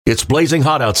It's blazing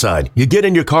hot outside. You get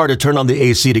in your car to turn on the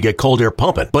AC to get cold air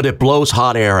pumping, but it blows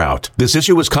hot air out. This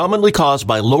issue is commonly caused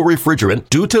by low refrigerant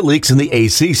due to leaks in the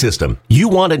AC system. You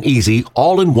want an easy,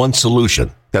 all-in-one solution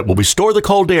that will restore the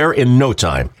cold air in no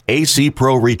time. AC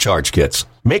Pro Recharge Kits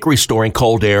make restoring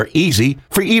cold air easy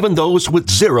for even those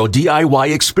with zero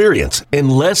DIY experience in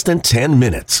less than 10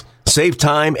 minutes. Save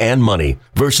time and money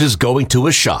versus going to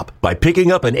a shop by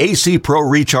picking up an AC Pro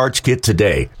Recharge Kit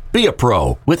today. Be a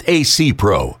pro with AC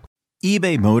Pro.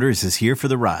 eBay Motors is here for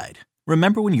the ride.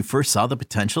 Remember when you first saw the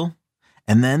potential?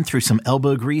 And then through some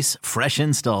elbow grease, fresh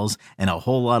installs, and a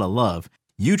whole lot of love,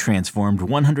 you transformed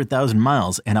 100,000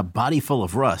 miles and a body full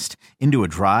of rust into a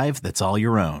drive that's all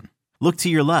your own. Look to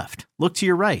your left. Look to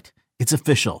your right. It's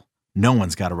official. No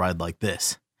one's got a ride like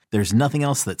this. There's nothing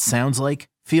else that sounds like,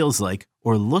 feels like,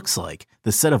 or looks like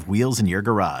the set of wheels in your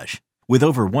garage. With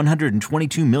over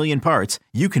 122 million parts,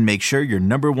 you can make sure your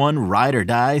number one ride or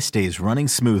die stays running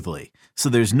smoothly. So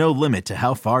there's no limit to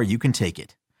how far you can take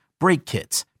it. Brake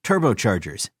kits,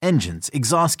 turbochargers, engines,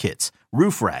 exhaust kits,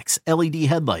 roof racks, LED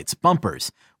headlights,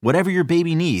 bumpers, whatever your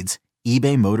baby needs,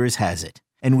 eBay Motors has it.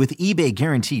 And with eBay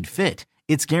Guaranteed Fit,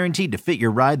 it's guaranteed to fit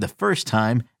your ride the first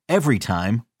time, every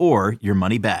time, or your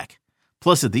money back.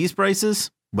 Plus at these prices,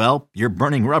 well, you're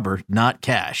burning rubber, not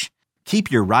cash.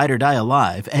 Keep your ride or die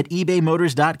alive at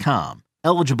ebaymotors.com.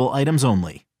 Eligible items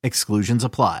only. Exclusions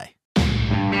apply. So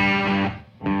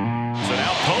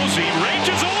now Posey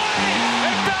ranges away,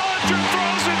 and Bellinger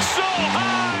throws it so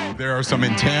high. There are some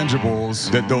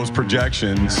intangibles that those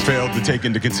projections failed to take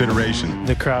into consideration.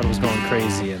 The crowd was going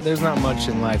crazy. There's not much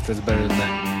in life that's better than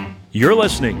that. You're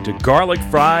listening to Garlic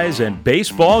Fries and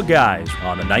Baseball Guys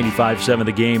on the 95.7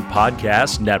 The Game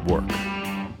Podcast Network.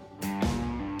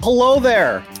 Hello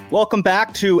there. Welcome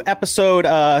back to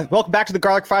the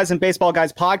Garlic Fries and Baseball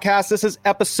Guys podcast. This is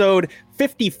episode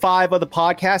 55 of the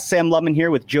podcast. Sam Lubman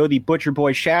here with Joe the Butcher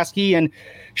Boy Shasky. And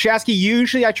Shasky,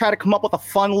 usually I try to come up with a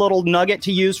fun little nugget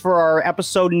to use for our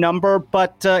episode number,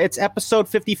 but it's episode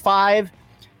 55.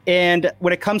 And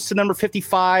when it comes to number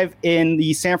 55 in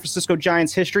the San Francisco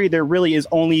Giants history, there really is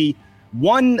only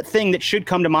one thing that should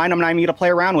come to mind. I'm not even going to play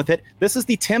around with it. This is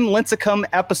the Tim Lincecum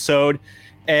episode.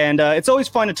 And it's always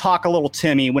fun to talk a little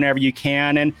Timmy whenever you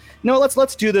can. And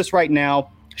let's do this right now.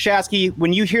 Shasky,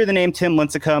 when you hear the name Tim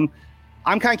Lincecum,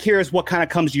 I'm kind of curious what kind of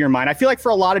comes to your mind. I feel like for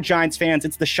a lot of Giants fans,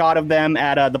 it's the shot of them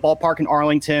at the ballpark in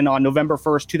Arlington on November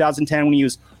 1st, 2010, when he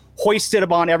was hoisted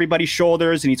upon everybody's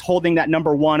shoulders and he's holding that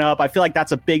number one up. I feel like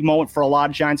that's a big moment for a lot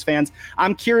of Giants fans.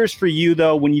 I'm curious for you,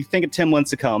 though, when you think of Tim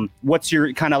Lincecum, what's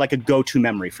your kind of like a go-to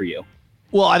memory for you?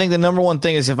 Well, I think the number one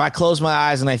thing is if I close my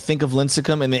eyes and I think of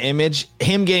Lincecum in the image,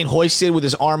 him getting hoisted with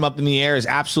his arm up in the air is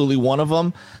absolutely one of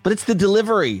them. But it's the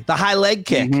delivery, the high leg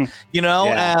kick,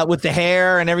 with the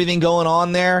hair and everything going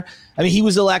on there. I mean, he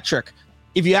was electric.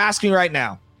 If you ask me right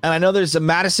now, and I know there's a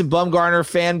Madison Bumgarner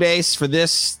fan base for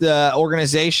this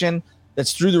organization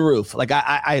that's through the roof. Like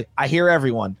I hear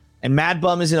everyone. And Mad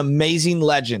Bum is an amazing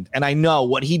legend. And I know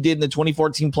what he did in the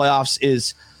 2014 playoffs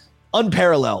is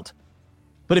unparalleled.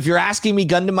 But if you're asking me,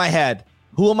 gun to my head,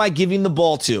 who am I giving the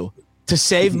ball to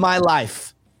save my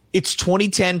life? It's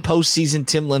 2010 postseason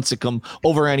Tim Lincecum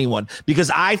over anyone,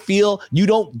 because I feel you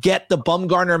don't get the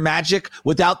Bumgarner magic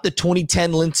without the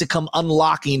 2010 Lincecum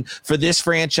unlocking for this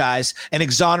franchise and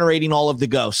exonerating all of the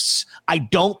ghosts. I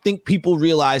don't think people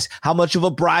realize how much of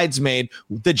a bridesmaid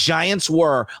the Giants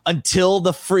were until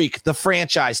the freak, the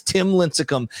franchise, Tim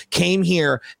Lincecum, came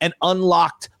here and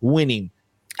unlocked winning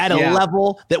at a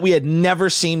level that we had never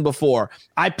seen before.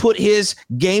 I put his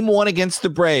game one against the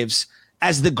Braves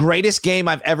as the greatest game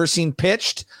I've ever seen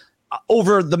pitched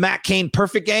over the Matt Cain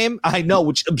perfect game. I know,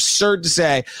 which is absurd to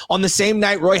say. On the same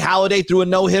night, Roy Halladay threw a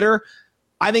no-hitter.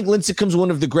 I think Lincecum's one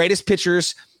of the greatest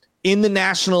pitchers in the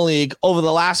National League over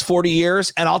the last 40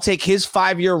 years, and I'll take his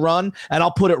 5-year run, and I'll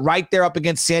put it right there up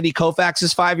against Sandy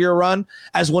Koufax's 5-year run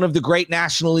as one of the great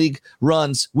National League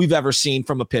runs we've ever seen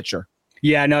from a pitcher.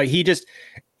 Yeah, no, he just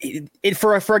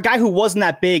for a guy who wasn't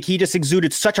that big, he just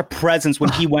exuded such a presence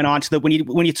when he went on to when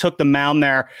he took the mound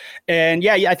there. And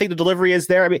yeah, I think the delivery is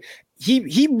there. I mean,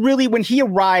 he really, when he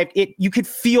arrived, you could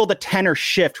feel the tenor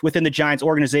shift within the Giants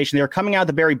organization. They were coming out of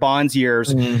the Barry Bonds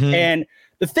years, and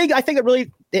the thing I think that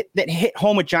really that hit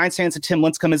home with Giants fans and Tim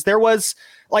Lincecum is there was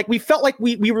like, we felt like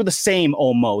we were the same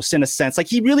almost in a sense. Like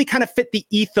he really kind of fit the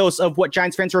ethos of what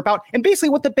Giants fans are about and basically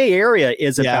what the Bay Area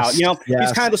is about. You know,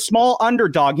 he's kind of the small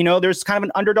underdog, you know, there's kind of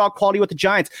an underdog quality with the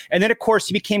Giants. And then of course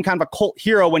he became kind of a cult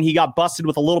hero when he got busted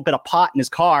with a little bit of pot in his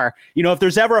car. You know, if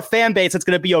there's ever a fan base that's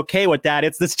going to be okay with that,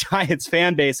 it's this Giants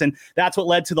fan base. And that's what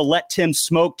led to the Let Tim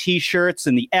Smoke t-shirts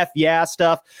and the F yeah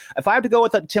stuff. If I have to go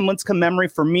with a Tim Lincecum memory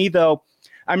for me though,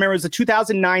 I remember it was the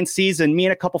 2009 season. Me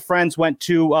and a couple friends went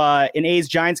to an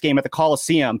A's-Giants game at the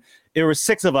Coliseum. There were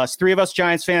 6 of us, 3 of us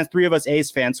Giants fans, 3 of us A's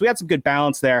fans. So we had some good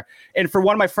balance there. And for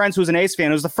one of my friends who was an A's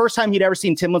fan, it was the first time he'd ever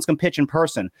seen Tim Lincecum pitch in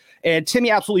person. And Timmy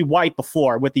absolutely wiped the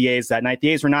floor with the A's that night. The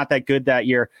A's were not that good that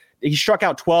year. He struck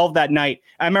out 12 that night.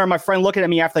 I remember my friend looking at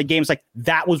me after that game. It's like,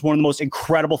 that was one of the most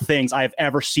incredible things I have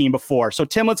ever seen before. So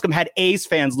Tim Lincecum had A's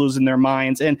fans losing their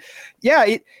minds. And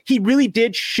yeah, he really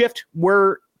did shift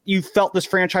where you felt this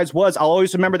franchise was. I'll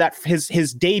always remember that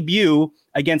his debut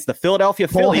against the Philadelphia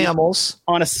Phillies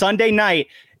on a Sunday night.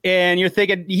 And you're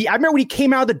thinking, I remember when he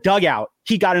came out of the dugout,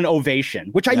 he got an ovation,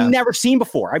 which I've never seen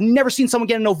before. I've never seen someone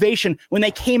get an ovation when they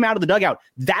came out of the dugout.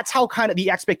 That's how kind of the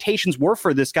expectations were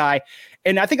for this guy.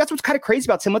 And I think that's what's kind of crazy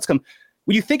about Tim Lincecum.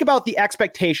 When you think about the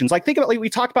expectations, like think about, like we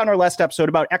talked about in our last episode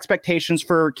about expectations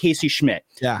for Casey Schmidt.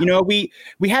 Yeah. You know, we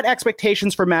had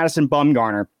expectations for Madison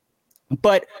Bumgarner.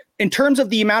 But in terms of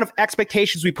the amount of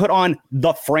expectations we put on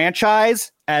the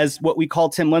franchise as what we call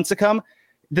Tim Lincecum,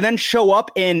 to then show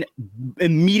up and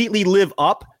immediately live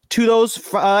up to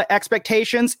those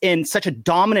expectations in such a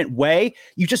dominant way,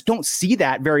 you just don't see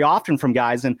that very often from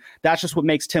guys. And that's just what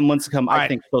makes Tim Lincecum, I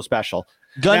think, so special.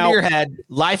 Gun to your head,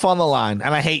 life on the line.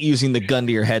 And I hate using the gun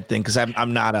to your head thing because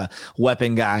I'm not a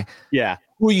weapon guy. Yeah.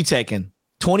 Who are you taking?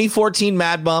 2014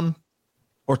 Mad Bum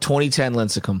or 2010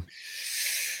 Lincecum?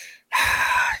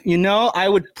 You know, I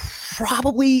would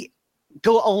probably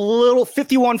go a little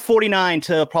 51-49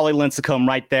 to probably Lincecum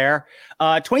right there.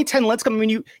 2010 Lincecum, I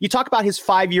mean, you talk about his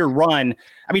 5-year run.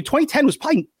 I mean, 2010 was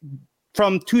probably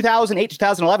from 2008 to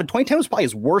 2011. 2010 was probably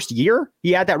his worst year.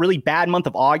 He had that really bad month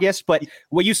of August, but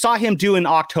what you saw him do in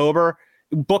October,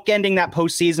 bookending that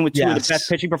postseason with 2 of the best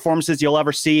pitching performances you'll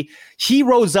ever see. He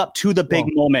rose up to the big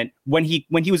moment when he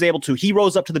was able to. He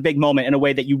rose up to the big moment in a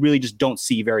way that you really just don't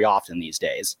see very often these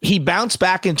days. He bounced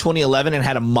back in 2011 and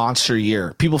had a monster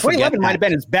year. People forget 2011 might have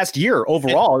been his best year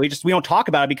overall. We don't talk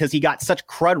about it because he got such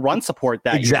crud run support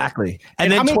that year.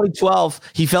 And then 2012,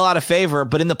 he fell out of favor,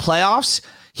 but in the playoffs,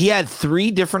 he had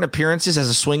 3 different appearances as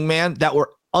a swingman that were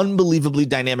unbelievably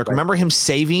dynamic. Right. Remember him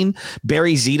saving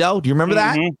Barry Zito? Do you remember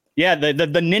that? Yeah, the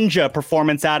ninja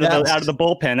performance out of the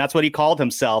bullpen. That's what he called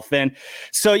himself. And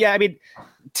so, yeah, I mean,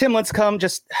 Tim Lincecum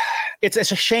it's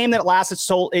a shame that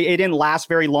it didn't last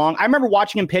very long. I remember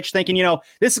watching him pitch thinking, you know,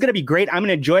 this is going to be great. I'm going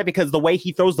to enjoy it because the way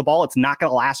he throws the ball, it's not going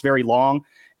to last very long.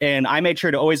 And I made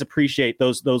sure to always appreciate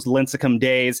those Lincecum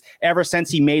days ever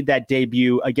since he made that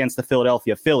debut against the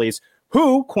Philadelphia Phillies,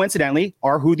 who coincidentally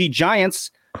are who the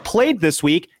Giants played this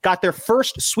week, got their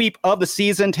first sweep of the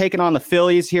season, taking on the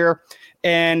Phillies here.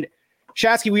 And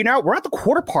Shasky, we're at the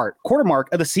quarter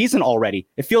mark of the season already.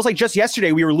 It feels like just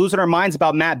yesterday we were losing our minds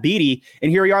about Matt Beaty,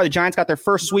 and here we are. The Giants got their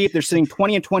first sweep. They're sitting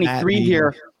 20-23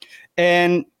 here,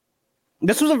 and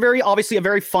this was obviously a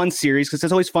very fun series because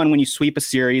it's always fun when you sweep a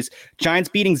series. Giants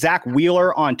beating Zach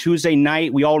Wheeler on Tuesday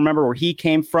night. We all remember where he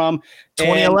came from.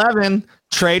 2011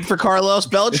 trade for Carlos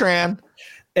Beltran,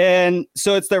 and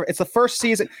so it's the first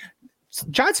season.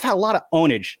 Giants have had a lot of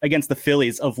ownage against the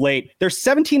Phillies of late. They're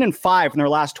 17-5 in their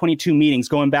last 22 meetings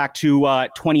going back to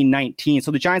 2019.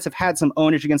 So the Giants have had some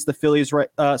ownage against the Phillies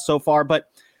so far. But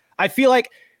I feel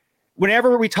like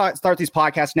whenever we start these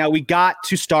podcasts now, we got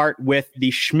to start with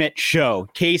the Schmidt show.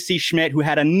 Casey Schmidt, who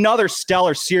had another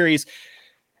stellar series.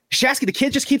 Shasky, the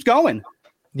kid just keeps going.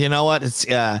 You know what?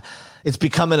 It's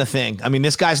becoming a thing. I mean,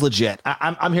 this guy's legit.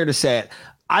 I'm here to say it.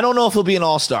 I don't know if he'll be an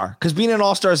all-star because being an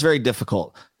all-star is very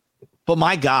difficult. But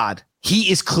my God,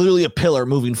 he is clearly a pillar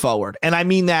moving forward. And I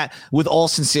mean that with all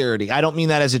sincerity. I don't mean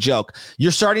that as a joke.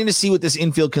 You're starting to see what this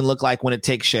infield can look like when it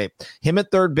takes shape. Him at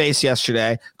third base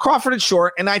yesterday, Crawford at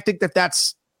short, and I think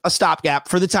that's a stopgap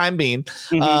for the time being.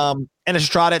 And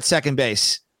Estrada at second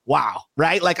base. Wow,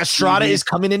 right? Like Estrada is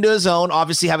coming into his own,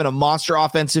 obviously having a monster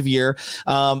offensive year.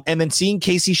 And then seeing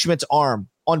Casey Schmidt's arm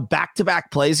on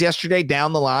back-to-back plays yesterday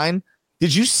down the line.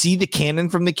 Did you see the cannon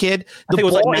from the kid? I think it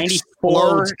was like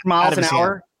 94 miles an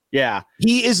hour. Yeah.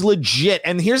 He is legit.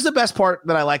 And here's the best part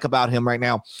that I like about him right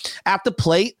now. At the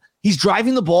plate, he's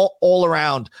driving the ball all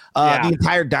around the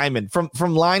entire diamond from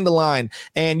line to line.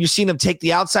 And you've seen him take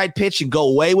the outside pitch and go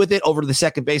away with it over to the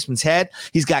second baseman's head.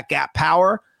 He's got gap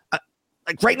power.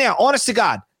 Like right now, honest to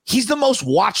God, he's the most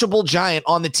watchable Giant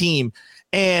on the team.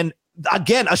 And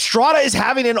again, Estrada is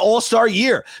having an all-star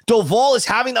year. Doval is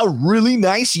having a really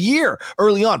nice year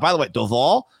early on. By the way,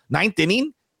 Doval, 9th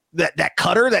inning, that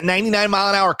cutter, that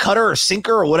 99-mile-an-hour cutter or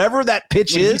sinker or whatever that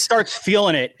pitch is. He starts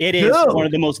feeling it. It is one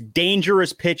of the most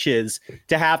dangerous pitches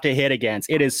to have to hit against.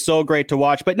 It is so great to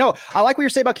watch. But no, I like what you're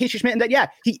saying about Casey Schmitt, and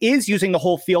that, he is using the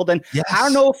whole field. And I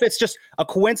don't know if it's just a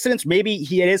coincidence. Maybe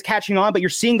it is catching on, but you're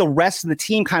seeing the rest of the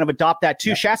team kind of adopt that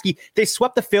too. Shasky, they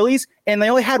swept the Phillies, and they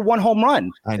only had one home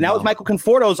run. And that was Michael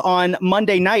Conforto's on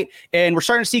Monday night. And we're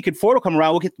starting to see Conforto come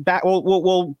around. We'll get back.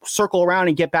 We'll circle around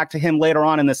and get back to him later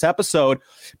on in this episode.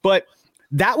 But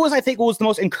that was, I think, what was the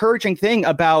most encouraging thing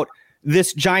about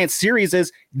this Giants series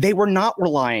is they were not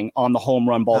relying on the home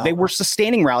run ball. No. They were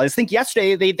sustaining rallies. I think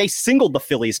yesterday they singled the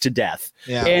Phillies to death.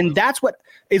 Yeah. And that's what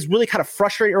is really kind of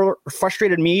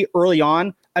frustrated me early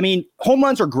on. I mean, home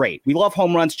runs are great. We love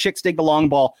home runs. Chicks dig the long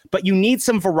ball. But you need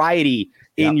some variety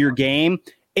in your game.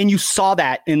 And you saw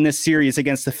that in this series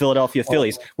against the Philadelphia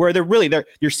Phillies, where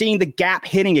you're seeing the gap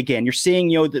hitting again. You're seeing,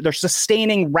 they're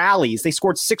sustaining rallies. They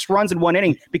scored 6 runs in 1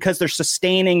 inning because they're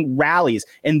sustaining rallies.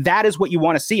 And that is what you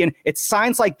want to see. And it's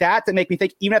signs like that make me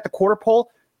think, even at the quarter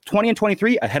pole,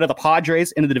 20-23, ahead of the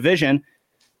Padres in the division,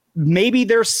 maybe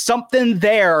there's something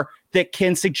there that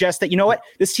can suggest that,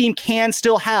 this team can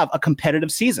still have a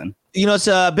competitive season. It's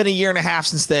been a year and a half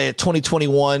since the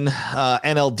 2021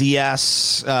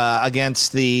 NLDS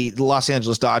against the Los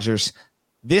Angeles Dodgers.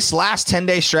 This last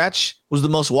 10-day stretch was the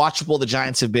most watchable the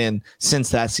Giants have been since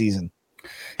that season.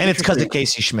 And it's because of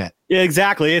Casey Schmitt. Yeah,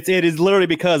 exactly. It is literally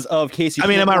because of Casey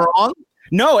Schmitt. Am I wrong?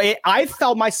 No, I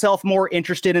felt myself more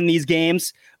interested in these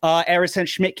games ever since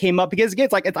Schmitt came up. Because, again,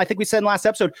 it's like I think we said in the last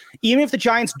episode, even if the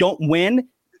Giants don't win,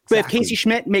 but if Casey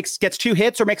Schmitt gets 2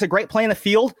 hits or makes a great play in the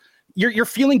field, you're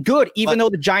feeling good, even though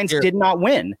the Giants did not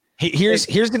win. Here's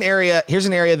an area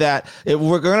that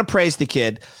we're going to praise the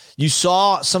kid. You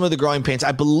saw some of the growing pains.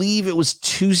 I believe it was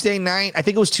Tuesday night. I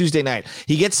think it was Tuesday night.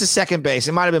 He gets to second base.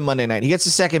 It might have been Monday night. He gets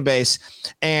to second base,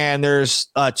 and there's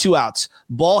 2 outs.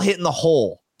 Ball hit in the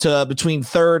hole to between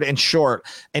third and short,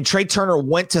 and Trey Turner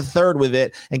went to third with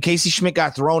it, and Casey Schmitt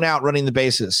got thrown out running the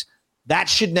bases. That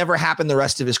should never happen the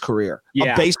rest of his career.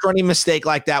 Yeah. A base running mistake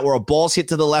like that where a ball's hit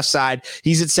to the left side,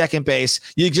 he's at second base.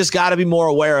 You just got to be more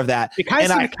aware of that. It kind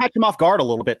of seemed to catch him off guard a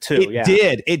little bit too.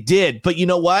 It did. But you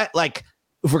know what? Like,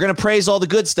 if we're going to praise all the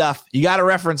good stuff, you got to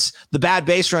reference the bad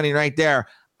base running right there.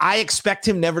 I expect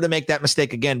him never to make that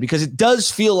mistake again, because it does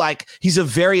feel like he's a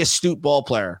very astute ball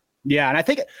player. Yeah, and I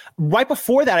think right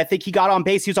before that, I think he got on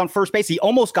base. He was on first base. He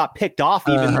almost got picked off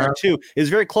even there, too. It was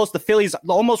very close. The Phillies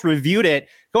almost reviewed it.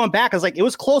 Going back, I was like, it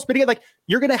was close. But again,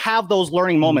 you're going to have those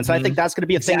learning moments. And I think that's going to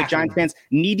be a thing that Giants fans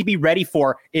need to be ready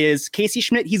for is Casey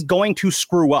Schmitt. He's going to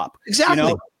screw up.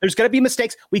 Exactly. There's going to be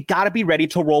mistakes. We got to be ready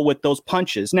to roll with those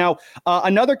punches. Now,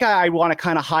 another guy I want to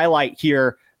kind of highlight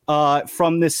here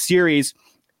from this series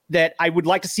that I would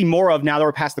like to see more of now that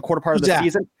we're past the quarter part of the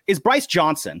season is Bryce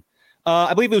Johnson.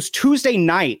 I believe it was Tuesday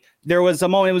night. There was a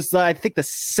moment, it was, I think, the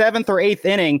 7th or 8th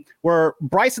inning where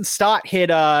Bryson Stott hit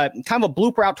kind of a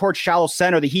blooper out towards shallow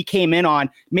center that he came in on,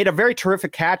 made a very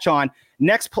terrific catch on.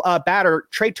 Next batter,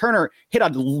 Trey Turner, hit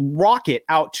a rocket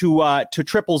out to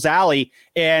Triple's alley,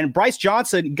 and Bryce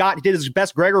Johnson did his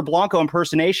best Gregor Blanco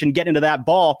impersonation getting into that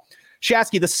ball.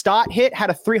 Shasky, the Stott hit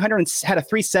had a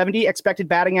 370 expected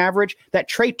batting average. That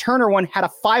Trey Turner one had a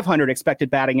 500 expected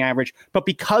batting average. But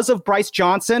because of Bryce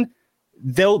Johnson,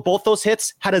 both those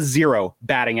hits had a 0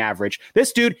 batting average.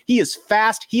 This dude, he is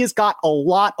fast. He has got a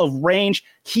lot of range.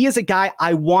 He is a guy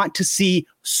I want to see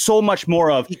so much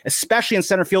more of, especially in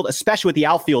center field, especially with the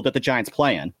outfield that the Giants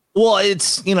play in. Well,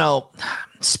 it's,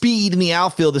 speed in the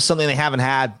outfield is something they haven't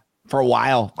had for a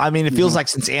while. I mean, it feels like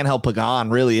since Angel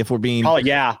Pagan, really, if we're being... Oh,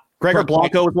 yeah. Gregor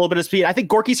Blanco with a little bit of speed. I think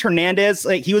Gorkys Hernandez,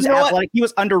 he was athletic. He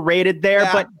was underrated there,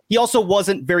 but he also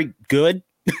wasn't very good.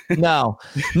 No,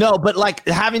 but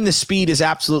having the speed is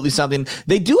absolutely something.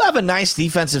 They do have a nice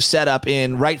defensive setup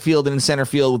in right field and in center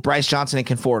field with Bryce Johnson and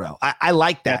Conforto. I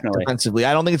like that defensively.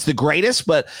 I don't think it's the greatest,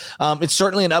 but it's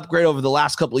certainly an upgrade over the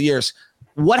last couple of years.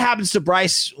 What happens to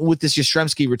Bryce with this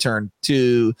Yastrzemski return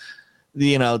to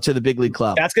the big league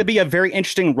club? That's going to be a very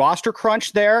interesting roster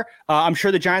crunch there. I'm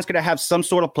sure the Giants going to have some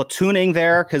sort of platooning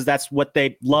there because that's what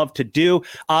they love to do.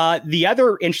 The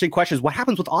other interesting question is what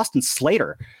happens with Austin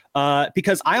Slater?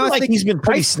 Because I honestly think he's been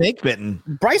pretty snake bitten.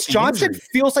 Bryce Johnson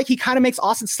feels like he kind of makes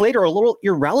Austin Slater a little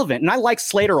irrelevant. And I like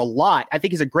Slater a lot. I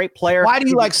think he's a great player. Why do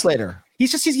you like Slater?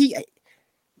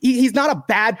 He's not a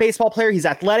bad baseball player. He's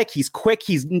athletic. He's quick.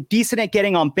 He's decent at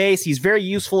getting on base. He's very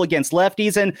useful against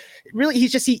lefties. And really,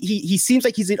 he seems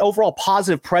like he's an overall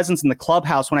positive presence in the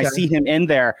clubhouse when I see him in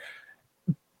there.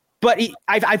 But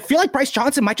I feel like Bryce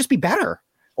Johnson might just be better.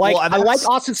 Like, I like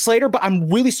Austin Slater, but I'm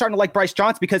really starting to like Bryce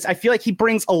Johnson because I feel like he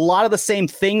brings a lot of the same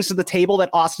things to the table that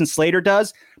Austin Slater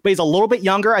does, but he's a little bit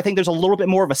younger. I think there's a little bit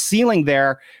more of a ceiling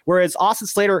there, whereas Austin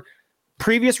Slater,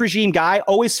 previous regime guy,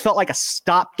 always felt like a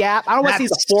stopgap. I don't want to say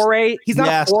he's a 4A. He's not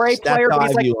a 4A player, but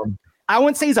he's like, I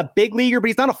wouldn't say he's a big leaguer, but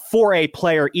he's not a 4A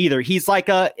player either. He's like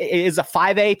is a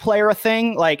 5A player a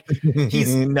thing? Like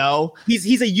he's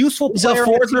he's a useful player. He's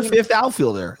a 4th or 5th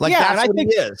outfielder. Like that's what he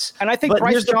is. And I think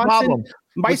Bryce Johnson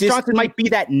might be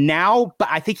that now, but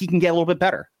I think he can get a little bit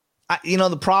better.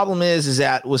 The problem is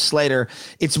that with Slater,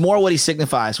 it's more what he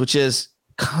signifies, which is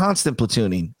constant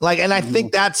platooning. And I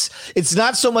think it's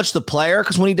not so much the player,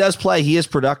 because when he does play, he is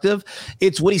productive.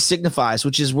 It's what he signifies,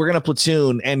 which is we're going to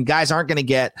platoon and guys aren't going to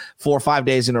get 4 or 5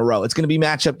 days in a row. It's going to be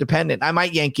matchup dependent. I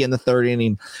might yank you in the 3rd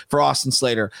inning for Austin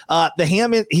Slater.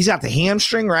 He's got the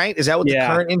hamstring, right? Is that what the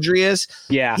current injury is?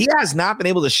 Yeah. He has not been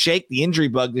able to shake the injury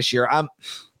bug this year. I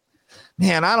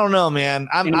don't know, man.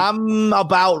 I'm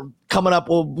about coming up,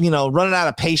 running out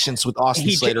of patience with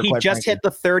Austin Slater. He just hit the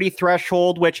 30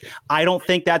 threshold, which I don't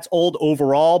think that's old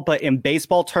overall, but in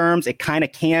baseball terms, it kind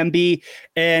of can be.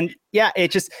 And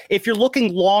if you're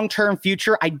looking long-term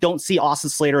future, I don't see Austin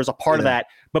Slater as a part of that.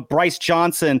 But Bryce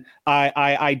Johnson,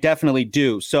 I definitely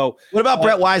do. So what about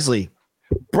Brett Wisely?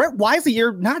 Brett Wisely,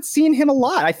 you're not seeing him a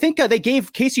lot. I think they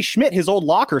gave Casey Schmidt his old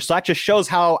locker, so that just shows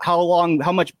how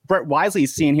much Brett Wisely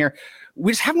is seeing here.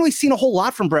 We just haven't really seen a whole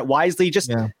lot from Brett Wisely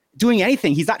doing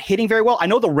anything. He's not hitting very well. I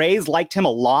know the Rays liked him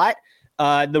a lot.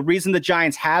 The reason the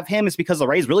Giants have him is because the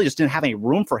Rays really just didn't have any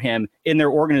room for him in their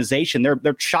organization.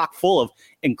 They're chock full of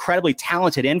incredibly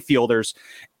talented infielders.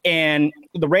 And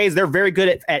the Rays, they're very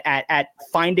good at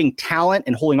finding talent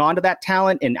and holding on to that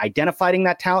talent and identifying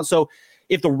that talent. So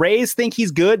if the Rays think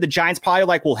he's good, the Giants probably are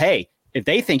like, well, hey, if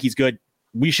they think he's good,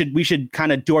 we should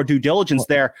kind of do our due diligence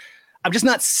there. I've just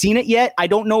not seen it yet. I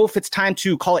don't know if it's time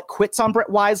to call it quits on Brett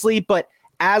Wisely, but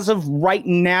as of right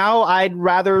now, I'd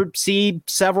rather see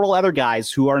several other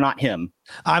guys who are not him.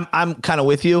 I'm kind of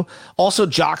with you. Also,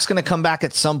 Jock's going to come back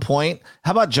at some point.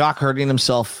 How about Jock hurting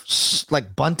himself,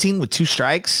 like bunting with 2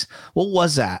 strikes? What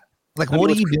was that?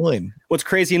 What are you doing? What's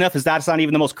crazy enough is that's not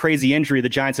even the most crazy injury the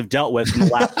Giants have dealt with in the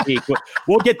last week.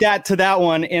 We'll get to that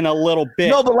one in a little bit.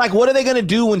 No, but what are they going to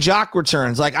do when Jock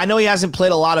returns? I know he hasn't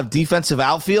played a lot of defensive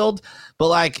outfield,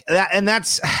 but that, and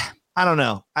that's, I don't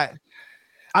know.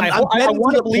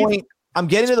 I'm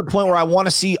getting to the point where I want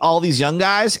to see all these young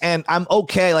guys, and I'm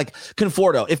okay.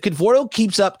 Conforto, if Conforto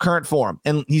keeps up current form,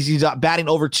 and he's batting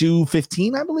over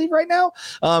 215, I believe right now.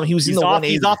 He's in the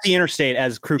 180. He's off the interstate,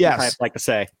 as crew type like to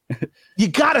say. You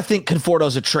got to think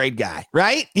Conforto's a trade guy,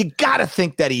 right? You got to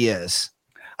think that he is.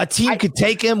 A team could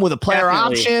take him with a player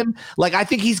option. I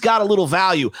think he's got a little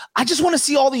value. I just want to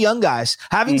see all the young guys.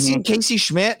 Having seen Casey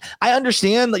Schmidt, I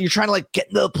understand that you're trying to get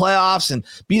into the playoffs and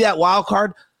be that wild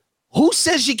card. Who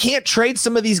says you can't trade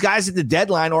some of these guys at the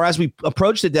deadline or as we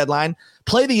approach the deadline,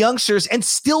 play the youngsters and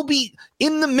still be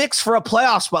in the mix for a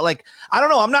playoff spot? I don't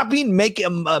know. I'm not being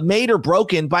made or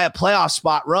broken by a playoff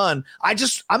spot run.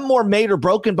 I'm more made or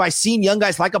broken by seeing young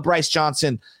guys like a Bryce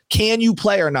Johnson. Can you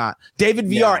play or not? David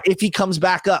Villar, if he comes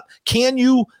back up, can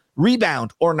you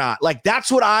rebound or not? That's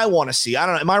what I want to see. I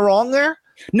don't know. Am I wrong there?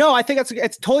 No, I think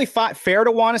it's totally fair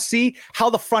to want to see how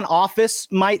the front office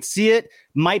might see it.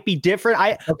 Might be different.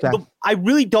 I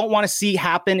really don't want to see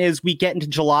happen is we get into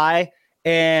July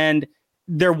and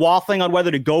they're waffling on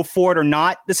whether to go for it or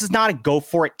not. This is not a go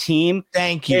for it team.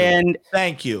 Thank you. And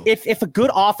thank you. If a good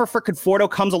offer for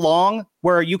Conforto comes along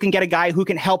where you can get a guy who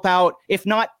can help out, if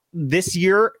not this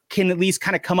year, can at least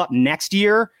kind of come up next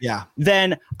year. Yeah.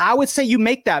 Then I would say you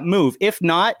make that move. If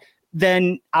not,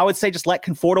 then I would say just let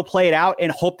Conforto play it out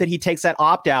and hope that he takes that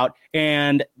opt out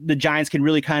and the Giants can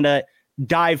really kind of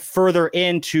dive further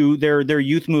into their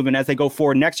youth movement as they go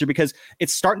forward next year, because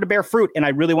it's starting to bear fruit. And I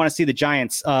really want to see the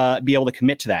Giants be able to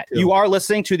commit to that. You are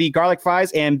listening to the Garlic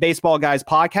Fries and Baseball Guys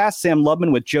podcast. Sam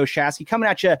Lubman with Joe Shasky coming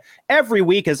at you every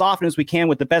week as often as we can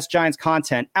with the best Giants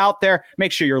content out there.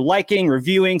 Make sure you're liking,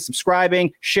 reviewing,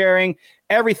 subscribing, sharing,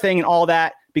 everything and all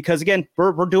that. Because again,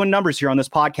 we're doing numbers here on this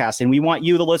podcast and we want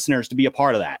you, the listeners, to be a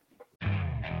part of that.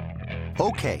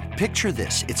 Okay, picture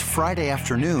this. It's Friday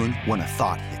afternoon when a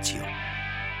thought hits you.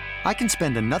 I can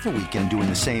spend another weekend doing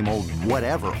the same old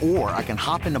whatever, or I can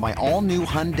hop into my all-new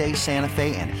Hyundai Santa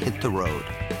Fe and hit the road.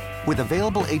 With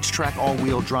available H-Track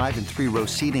all-wheel drive and 3-row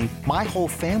seating, my whole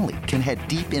family can head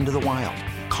deep into the wild.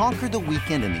 Conquer the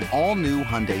weekend in the all-new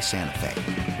Hyundai Santa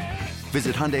Fe.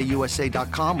 Visit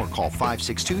HyundaiUSA.com or call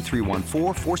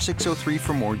 562-314-4603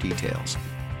 for more details.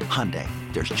 Hyundai,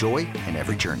 there's joy in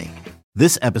every journey.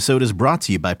 This episode is brought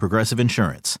to you by Progressive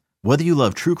Insurance. Whether you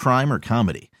love true crime or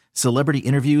comedy, Celebrity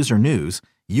interviews or news,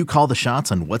 you call the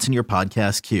shots on what's in your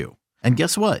podcast queue. And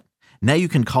guess what? Now you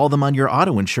can call them on your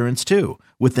auto insurance too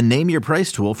with the Name Your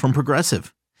Price tool from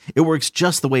Progressive. It works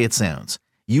just the way it sounds.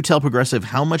 You tell Progressive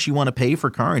how much you want to pay for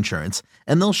car insurance,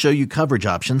 and they'll show you coverage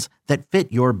options that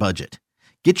fit your budget.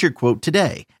 Get your quote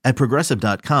today at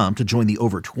Progressive.com to join the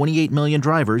over 28 million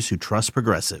drivers who trust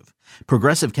Progressive.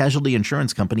 Progressive Casualty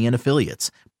Insurance Company and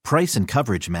Affiliates. Price and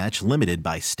coverage match limited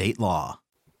by state law.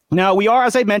 Now, we are,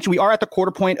 as I mentioned, we are at the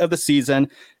quarter point of the season.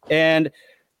 And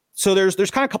so there's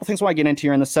kind of a couple things I want to get into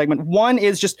here in this segment. One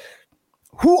is just,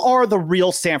 who are the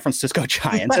real San Francisco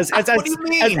Giants? As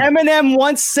Eminem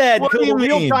once said, could the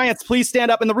real Giants please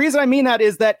stand up? And the reason I mean that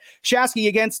is that, Shasky,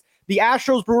 against the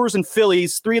Astros, Brewers, and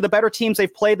Phillies, three of the better teams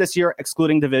they've played this year,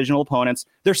 excluding divisional opponents,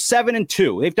 they're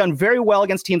 7-2. They've done very well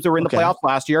against teams that were in the playoffs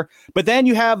last year. But then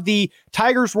you have the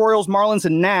Tigers, Royals, Marlins,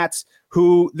 and Nats,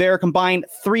 who they're combined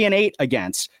 3-8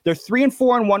 against. They're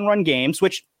 3-4 in one-run games,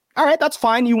 which, all right, that's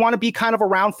fine. You want to be kind of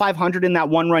around 500 in that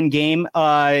one-run game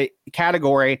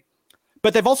category.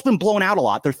 But they've also been blown out a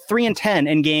lot. They're 3-10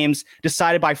 in games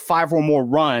decided by 5 or more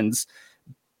runs.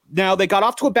 Now, they got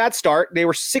off to a bad start. They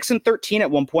were 6-13 at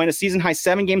one point, a season high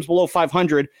 7 games below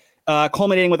 500,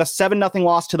 culminating with a 7-0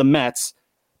 loss to the Mets.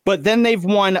 But then they've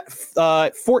won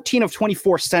 14 of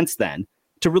 24 since then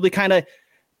to really kind of,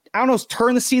 I don't know if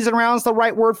turn the season around is the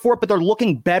right word for it, but they're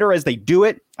looking better as they do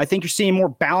it. I think you're seeing more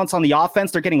balance on the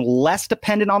offense. They're getting less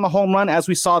dependent on the home run as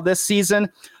we saw this season.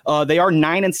 They are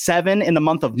 9-7 in the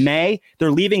month of May.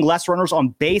 They're leaving less runners on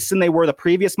base than they were the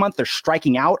previous month. They're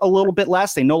striking out a little bit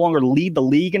less. They no longer lead the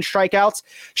league in strikeouts.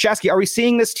 Shasky, are we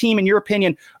seeing this team, in your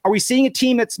opinion, are we seeing a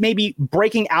team that's maybe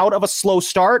breaking out of a slow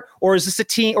start? Or is this a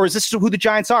team, or is this who the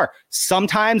Giants are?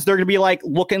 Sometimes they're going to be like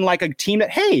looking like a team that,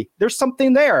 hey, there's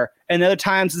something there. And other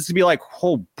times this would be like,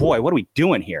 oh boy, what are we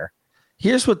doing here?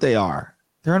 Here's what they are.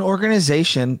 They're an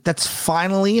organization that's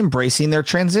finally embracing their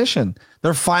transition.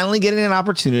 They're finally getting an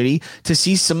opportunity to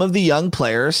see some of the young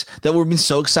players that we've been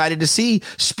so excited to see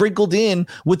sprinkled in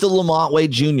with the Lamont Wade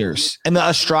Juniors and the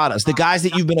Estradas, the guys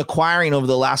that you've been acquiring over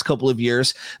the last couple of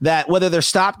years, that whether they're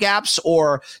stopgaps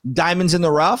or diamonds in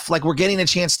the rough, like we're getting a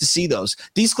chance to see those.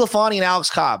 DeSclafani and Alex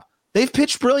Cobb, they've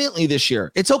pitched brilliantly this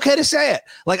year. It's okay to say it.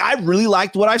 Like, I really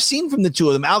liked what I've seen from the two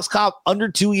of them. Alex Cobb, under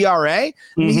 2 ERA.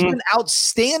 He's been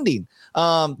outstanding.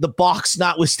 The box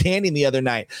notwithstanding the other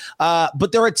night.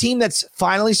 But they're a team that's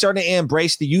finally starting to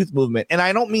embrace the youth movement. And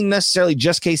I don't mean necessarily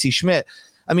just Casey Schmidt.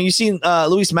 I mean, you've seen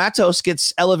Luis Matos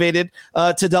gets elevated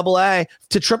to AA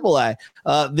to AAA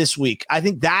this week. I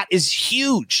think that is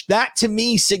huge. That, to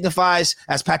me, signifies,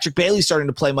 as Patrick Bailey's starting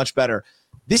to play much better,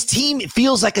 this team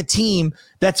feels like a team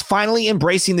that's finally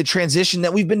embracing the transition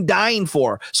that we've been dying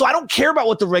for. So I don't care about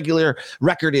what the regular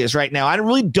record is right now. I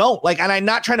really don't. Like, and I'm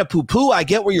not trying to poo-poo. I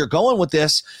get where you're going with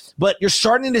this, but you're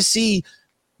starting to see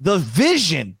the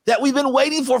vision that we've been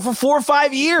waiting for 4 or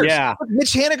 5 years. Yeah.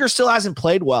 Mitch Haniger still hasn't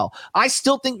played well. I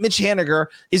still think Mitch Haniger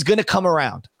is going to come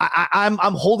around. I'm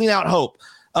holding out hope.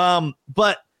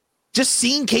 But just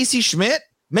seeing Casey Schmidt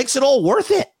makes it all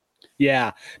worth it.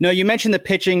 Yeah. No, you mentioned the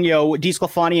pitching,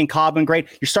 DeSclafani and Cobb and great.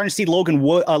 You're starting to see Logan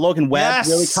Webb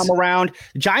really come around.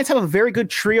 The Giants have a very good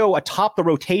trio atop the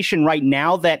rotation right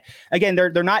now that, again,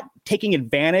 they're not taking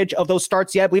advantage of those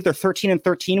starts yet. I believe they're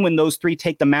 13-13 when those three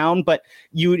take the mound, but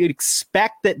you would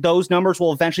expect that those numbers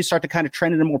will eventually start to kind of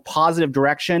trend in a more positive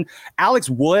direction.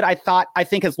 Alex Wood, I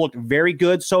think has looked very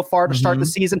good so far to start the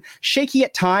season. Shaky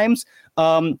at times.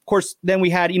 Of course, then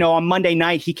we had, on Monday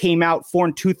night, he came out 4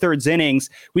 2/3 innings.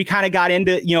 We kind of got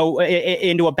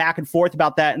into a back and forth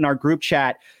about that in our group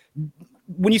chat.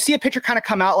 When you see a pitcher kind of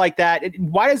come out like that,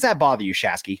 why does that bother you,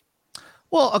 Shasky?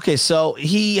 Well, okay, so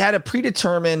he had a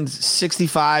predetermined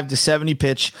 65 to 70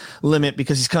 pitch limit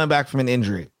because he's coming back from an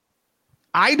injury.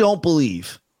 I don't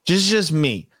believe, just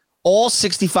me, all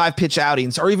 65 pitch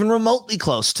outings are even remotely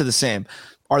close to the same.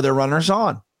 Are there runners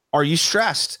on? Are you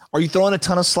stressed? Are you throwing a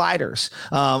ton of sliders?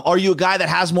 Are you a guy that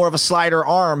has more of a slider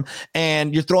arm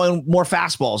and you're throwing more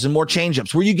fastballs and more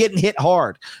changeups? Were you getting hit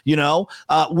hard?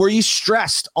 Were you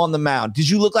stressed on the mound? Did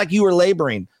you look like you were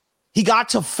laboring? He got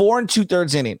to 4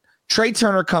 2/3 inning. Trey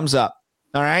Turner comes up.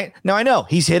 All right. Now, I know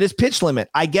he's hit his pitch limit.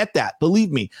 I get that.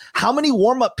 Believe me. How many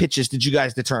warm-up pitches did you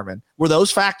guys determine? Were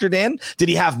those factored in? Did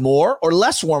he have more or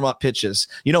less warm-up pitches?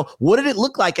 What did it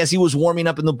look like as he was warming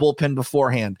up in the bullpen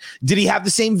beforehand? Did he have the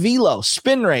same velo,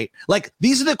 spin rate? Like,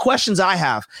 these are the questions I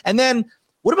have. And then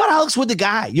what about Alex Wood, the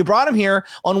guy? You brought him here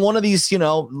on one of these,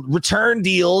 return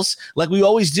deals like we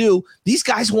always do. These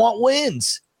guys want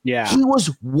wins. Yeah. He was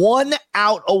 1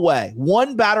 out away,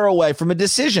 1 batter away from a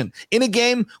decision in a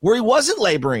game where he wasn't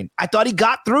laboring. I thought he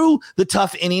got through the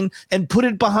tough inning and put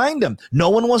it behind him. No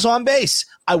one was on base.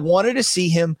 I wanted to see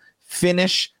him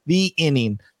finish the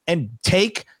inning and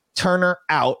take Turner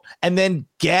out and then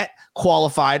get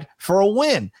qualified for a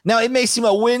win. Now, it may seem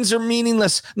like wins are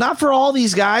meaningless. Not for all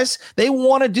these guys. They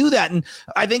want to do that. And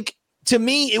I think, to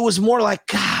me, it was more like,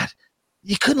 God,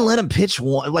 you couldn't let him pitch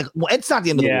one. Like, it's not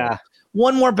the end of the world.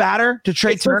 One more batter to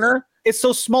Trey Turner. It's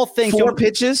those small things. 4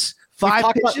 pitches,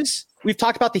 5 pitches. We've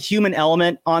talked about the human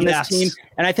element on this team,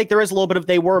 and I think there is a little bit of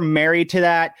they were married to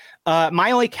that.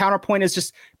 My only counterpoint is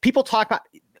just people talk about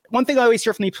one thing I always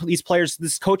hear from these players,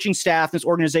 this coaching staff, this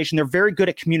organization, they're very good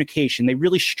at communication. They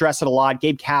really stress it a lot.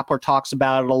 Gabe Kapler talks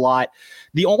about it a lot.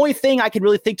 The only thing I could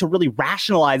really think to really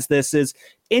rationalize this is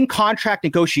in contract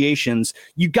negotiations,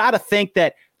 you got to think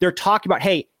that they're talking about,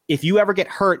 hey, if you ever get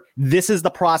hurt, this is the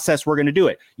process we're going to do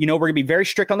it. We're going to be very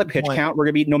strict on the pitch count. We're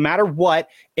going to be no matter what.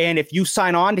 And if you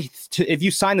sign on if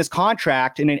you sign this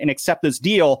contract and accept this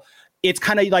deal, it's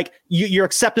kind of like you're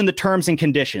accepting the terms and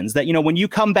conditions that, when you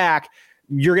come back,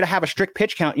 you're going to have a strict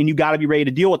pitch count and you got to be ready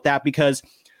to deal with that because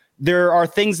there are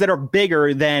things that are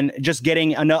bigger than just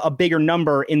getting a bigger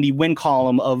number in the win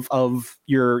column of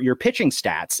your pitching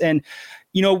stats. And,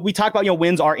 we talk about,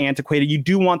 wins are antiquated. You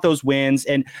do want those wins.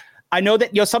 And I know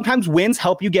that, sometimes wins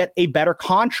help you get a better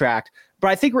contract, but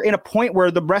I think we're in a point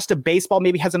where the rest of baseball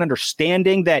maybe has an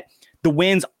understanding that the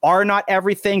wins are not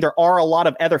everything. There are a lot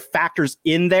of other factors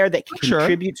in there that can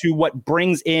contribute to what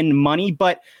brings in money,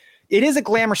 but it is a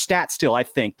glamour stat still, I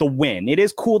think, the win. It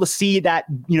is cool to see that,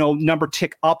 number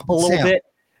tick up a little bit.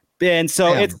 And so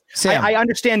I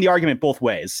understand the argument both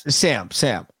ways. Sam,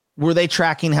 were they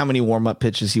tracking how many warm-up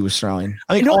pitches he was throwing?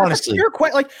 I mean, honestly,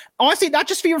 honestly, not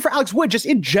just even for Alex Wood, just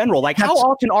in general. Like, how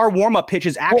often are warm-up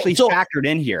pitches actually factored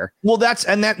in here? Well,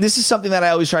 this is something that I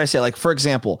always try to say. Like, for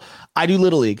example, I do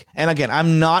Little League, and again,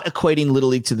 I'm not equating Little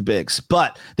League to the bigs,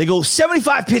 but they go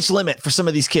 75 pitch limit for some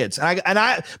of these kids, and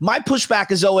my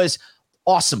pushback is always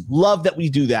awesome. Love that we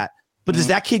do that. But does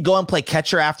that kid go and play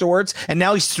catcher afterwards? And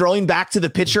now he's throwing back to the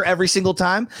pitcher every single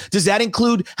time? Does that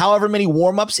include however many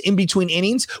warm-ups in between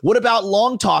innings? What about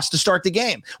long toss to start the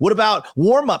game? What about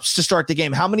warm-ups to start the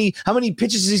game? How many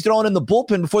pitches is he throwing in the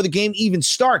bullpen before the game even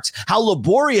starts? How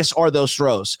laborious are those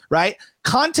throws, right?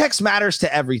 Context matters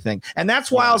to everything. And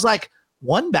that's why I was like,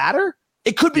 one batter?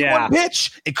 It could be one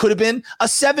pitch. It could have been a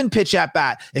 7-pitch at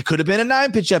bat. It could have been a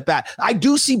 9-pitch at bat. I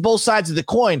do see both sides of the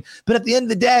coin. But at the end of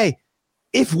the day,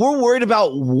 if we're worried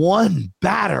about one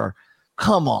batter,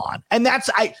 come on. And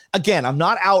I'm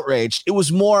not outraged. It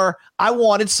was more, I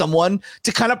wanted someone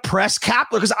to kind of press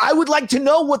Kapler because I would like to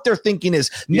know what their thinking is.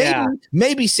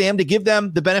 Maybe Sam, to give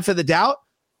them the benefit of the doubt,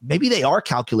 maybe they are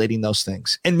calculating those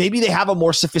things. And maybe they have a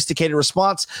more sophisticated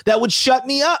response that would shut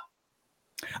me up.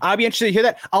 I'll be interested to hear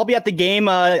that. I'll be at the game.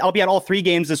 I'll be at all 3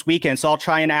 games this weekend, so I'll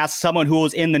try and ask someone who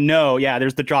is in the know. Yeah,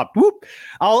 there's the drop. Whoop.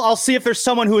 I'll see if there's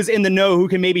someone who is in the know who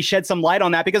can maybe shed some light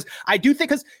on that because I do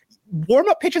think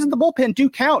warm-up pitches in the bullpen do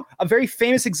count. A very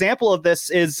famous example of this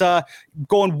is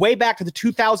going way back to the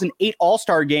 2008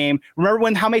 All-Star game.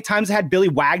 Remember how many times I had Billy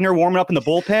Wagner warming up in the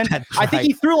bullpen? I think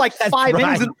he threw like 5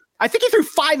 innings. I think he threw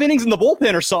 5 innings in the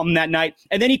bullpen or something that night.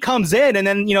 And then he comes in and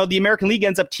then, the American League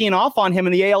ends up teeing off on him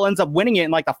and the AL ends up winning it in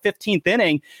like the 15th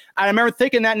inning. And I remember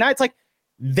thinking that night, it's like,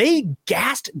 they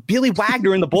gassed Billy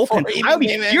Wagner in the bullpen. I would be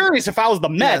furious if I was the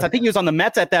Mets. I think he was on the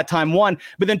Mets at that time, 1.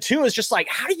 But then 2 is just like,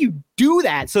 how do you do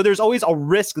that? So there's always a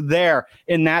risk there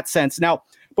in that sense. Now,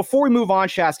 before we move on,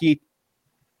 Shasky,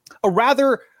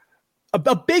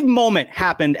 a big moment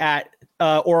happened at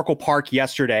Oracle Park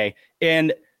yesterday.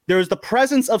 And there's the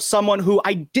presence of someone who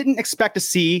I didn't expect to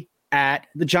see at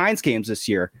the Giants games this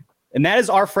year. And that is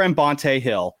our friend Bonte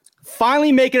Hill.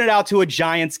 Finally making it out to a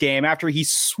Giants game after he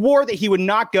swore that he would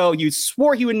not go. You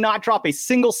swore he would not drop a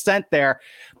single cent there.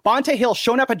 Bonte Hill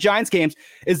showing up at Giants games.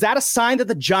 Is that a sign that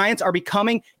the Giants are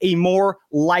becoming a more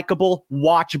likable,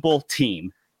 watchable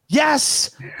team? Yes,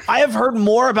 I have heard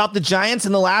more about the Giants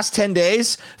in the last 10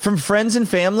 days from friends and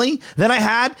family than I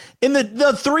had in the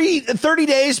 30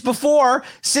 days before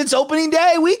since opening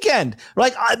day weekend.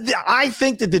 Like, I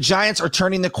think that the Giants are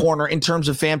turning the corner in terms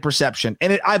of fan perception.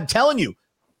 And I'm telling you,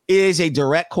 it is a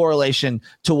direct correlation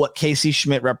to what Casey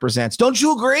Schmidt represents. Don't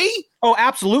you agree? Oh,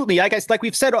 absolutely. Like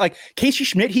we've said, like Casey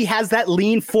Schmidt, he has that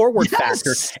lean forward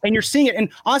factor, and you're seeing it.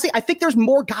 And honestly, I think there's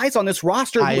more guys on this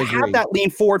roster who have that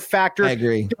lean forward factor. I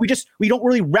agree. We don't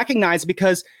really recognize it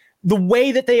because the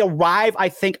way that they arrive, I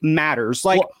think, matters.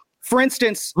 Like, for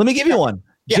instance, let me give you one.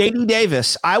 Yeah. JD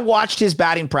Davis. I watched his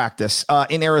batting practice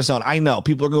in Arizona. I know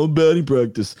people are going batting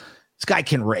practice. This guy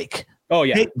can rake. Oh,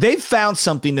 yeah. They've found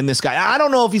something in this guy. I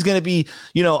don't know if he's going to be,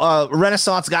 a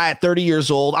Renaissance guy at 30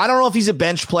 years old. I don't know if he's a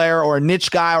bench player or a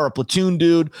niche guy or a platoon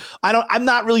dude. I'm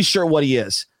not really sure what he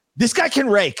is. This guy can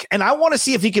rake, and I want to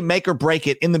see if he can make or break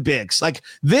it in the bigs. Like,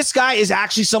 this guy is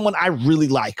actually someone I really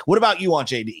like. What about you on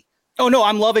JD? Oh, no,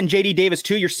 I'm loving JD Davis,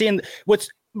 too. You're seeing what's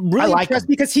really impressed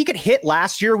because he could hit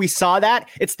last year. We saw that.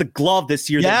 It's the glove this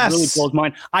year that really blows my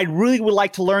mind. I really would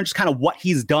like to learn just kind of what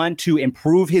he's done to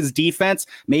improve his defense.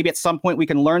 Maybe at some point we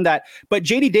can learn that. But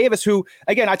JD Davis, who,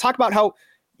 again, I talk about how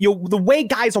the way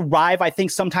guys arrive, I think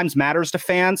sometimes matters to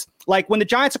fans. Like when the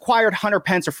Giants acquired Hunter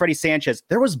Pence or Freddie Sanchez,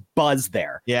 there was buzz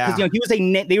there. Yeah. Because, he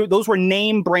was those were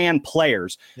name brand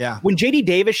players. Yeah. When JD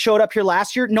Davis showed up here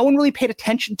last year, no one really paid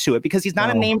attention to it because he's not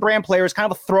a name brand player. It's kind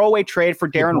of a throwaway trade for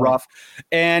Darren Ruff.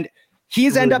 And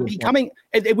he's ended up becoming,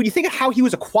 when you think of how he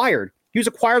was acquired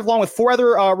along with 4 other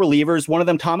relievers, one of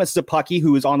them Thomas Szapucki,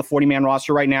 who is on the 40-man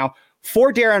roster right now,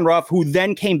 for Darren Ruff, who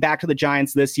then came back to the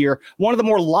Giants this year. One of the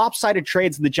more lopsided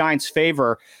trades in the Giants'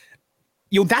 favor.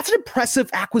 That's an impressive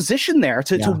acquisition there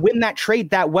to win that trade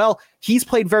that well. He's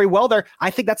played very well there. I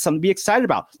think that's something to be excited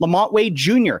about. Lamont Wade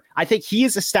Jr., I think he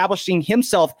is establishing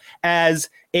himself as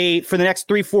for the next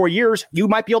 3-4 years, you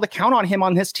might be able to count on him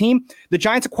on his team. The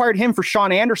Giants acquired him for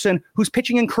Sean Anderson, who's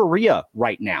pitching in Korea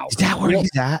right now. Is that where he's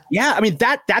at? Yeah, I mean,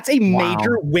 that's a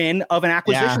major win of an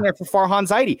acquisition there for Farhan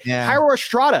Zaidi. Jairo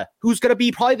Estrada, who's going to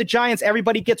be probably the Giants.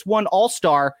 Everybody gets one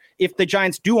All-Star if the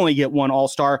Giants do only get one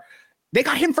All-Star. They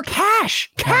got him for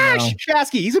cash,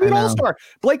 Shasky. He's going to be an all-star.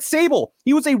 Blake Sable,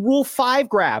 he was a Rule 5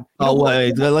 grab.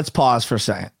 Wait, let's pause for a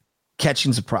second.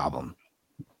 Catching's a problem.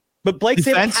 But Blake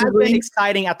Sable has been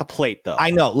exciting at the plate, though. I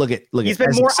know. Look at. He's been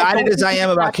as more excited as I am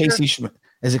about Casey Schmidt.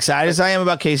 As excited as I am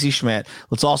about Casey Schmidt,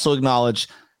 let's also acknowledge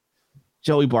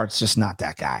Joey Bart's just not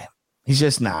that guy. He's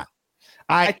just not.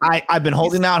 I've been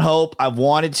holding out hope. I've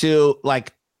wanted to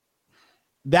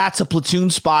that's a platoon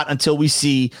spot until we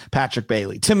see Patrick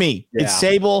Bailey. To me, it's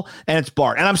Sable and it's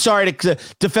Bart. And I'm sorry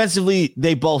defensively,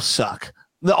 they both suck.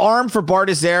 The arm for Bart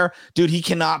is there. Dude, he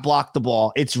cannot block the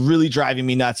ball. It's really driving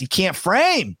me nuts. He can't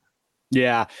frame.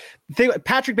 Yeah.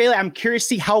 Patrick Bailey, I'm curious to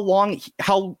see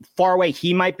how far away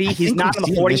he might be. He's not in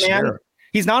the 40-man.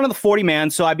 He's not on the 40-man,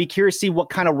 so I'd be curious to see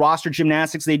what kind of roster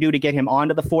gymnastics they do to get him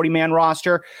onto the 40-man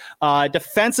roster.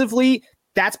 Defensively,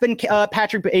 that's been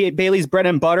Patrick Bailey's bread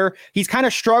and butter. He's kind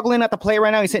of struggling at the plate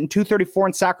right now. He's hitting .234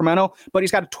 in Sacramento, but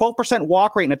he's got a 12%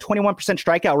 walk rate and a 21%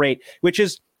 strikeout rate, which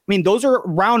is, those are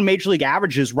around major league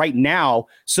averages right now.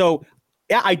 So,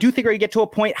 yeah, I do think we're going to get to a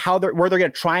point where they're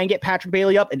going to try and get Patrick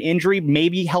Bailey up. An injury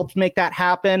maybe helps make that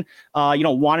happen. You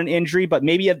don't want an injury, but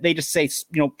maybe if they just say,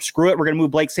 screw it, we're going to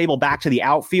move Blake Sable back to the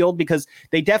outfield because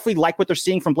they definitely like what they're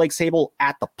seeing from Blake Sable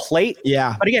at the plate.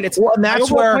 Yeah. But again,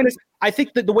 I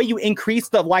think that the way you increase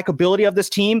the likability of this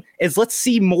team is let's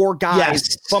see more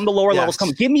guys from the lower levels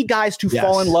come. Give me guys to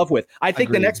fall in love with. I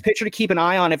think the next pitcher to keep an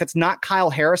eye on, if it's not Kyle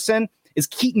Harrison, is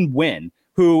Keaton Winn,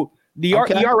 who the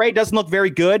ERA doesn't look very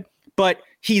good, but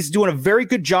he's doing a very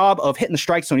good job of hitting the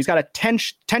strike zone. He's got a 10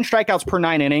 strikeouts per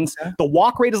 9 innings. Okay. The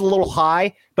walk rate is a little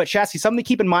high, but Shasky, something to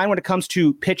keep in mind when it comes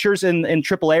to pitchers in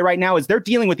AAA right now is they're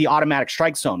dealing with the automatic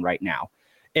strike zone right now.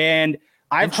 And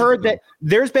I've heard that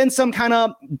there's been some kind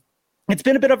of it's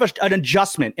been a bit of an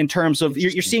adjustment in terms of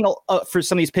you're seeing for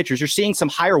some of these pitchers, you're seeing some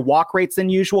higher walk rates than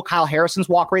usual. Kyle Harrison's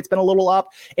walk rate's been a little up.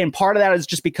 And part of that is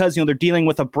just because, they're dealing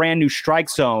with a brand new strike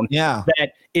zone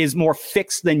that is more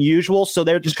fixed than usual. So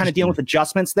they're just kind of dealing with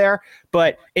adjustments there.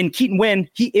 But in Keaton Winn,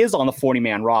 he is on the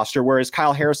 40-man roster, whereas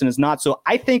Kyle Harrison is not. So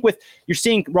I think you're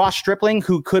seeing Ross Stripling,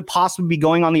 who could possibly be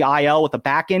going on the IL with a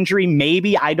back injury.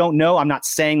 Maybe, I don't know. I'm not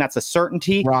saying that's a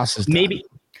certainty. Ross is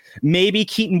maybe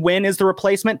Keaton Winn is the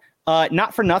replacement.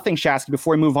 Not for nothing, Shasky,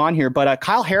 before we move on here, but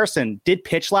Kyle Harrison did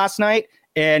pitch last night,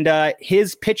 and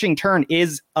his pitching turn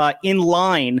is in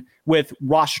line with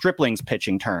Ross Stripling's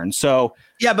pitching turn. So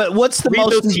yeah, but what's the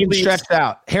most stretched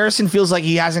out? Harrison feels like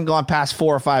he hasn't gone past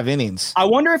 4 or 5 innings. I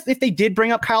wonder if they did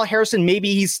bring up Kyle Harrison,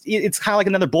 maybe it's kind of like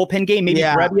another bullpen game. Maybe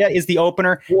Brebbia is the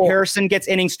opener. Whoa. Harrison gets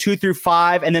innings 2 through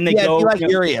 5, and then they go like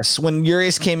Urias. When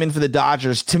Urias came in for the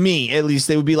Dodgers, to me at least,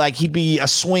 they would be like he'd be a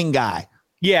swing guy.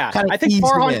 Yeah, I think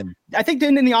Farhan. I think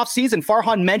in the offseason,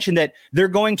 Farhan mentioned that they're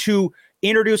going to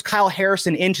introduce Kyle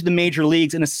Harrison into the major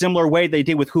leagues in a similar way they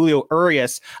did with Julio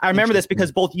Urias. I remember this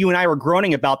because both you and I were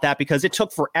groaning about that because it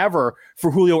took forever for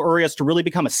Julio Urias to really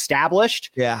become established.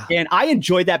 Yeah, and I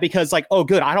enjoyed that because oh,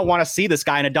 good, I don't want to see this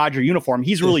guy in a Dodger uniform.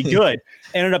 He's really good.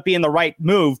 Ended up being the right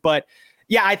move, but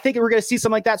yeah, I think we're going to see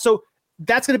something like that. So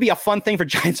that's going to be a fun thing for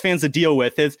Giants fans to deal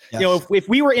with. If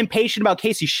we were impatient about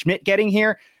Casey Schmidt getting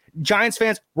here, Giants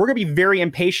fans, we're going to be very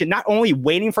impatient, not only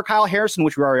waiting for Kyle Harrison,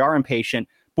 which we already are impatient,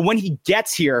 But when he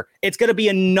gets here, it's going to be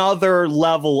another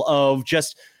level of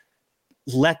just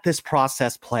let this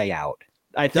process play out.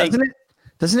 I think.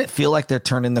 Doesn't it feel like they're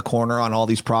turning the corner on all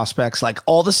these prospects? Like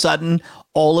all of a sudden,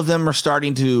 all of them are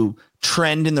starting to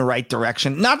trend in the right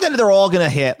direction. Not that they're all going to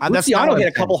hit. Luciano hit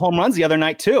a couple home runs the other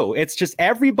night too. It's just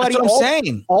everybody. That's what I'm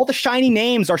saying. All the shiny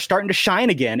names are starting to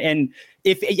shine again. And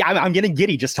I'm getting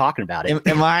giddy just talking about it.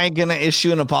 Am I going to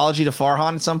issue an apology to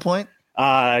Farhan at some point?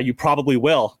 You probably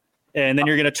will. And then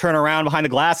you're going to turn around behind the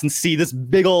glass and see this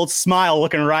big old smile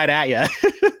looking right at you.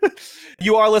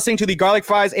 You are listening to the Garlic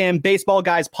Fries and Baseball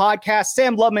Guys podcast.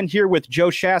 Sam Lubman here with Joe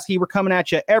Shasky. We're coming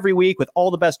at you every week with all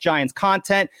the best Giants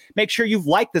content. Make sure you've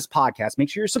liked this podcast.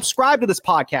 Make sure you're subscribed to this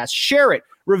podcast. Share it.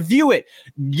 Review it.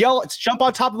 Yell. Jump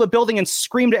on top of a building and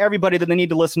scream to everybody that they need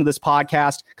to listen to this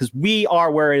podcast because we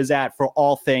are where it is at for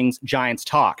all things Giants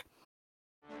talk.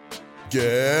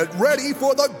 Get ready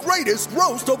for the greatest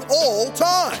roast of all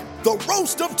time. The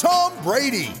Roast of Tom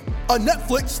Brady. A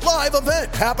Netflix live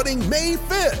event happening May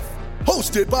 5th.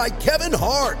 Hosted by Kevin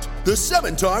Hart, the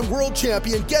 7-time world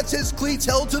champion gets his cleats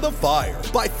held to the fire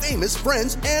by famous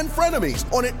friends and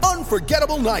frenemies on an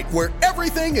unforgettable night where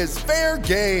everything is fair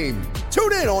game.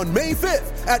 Tune in on May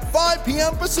 5th at 5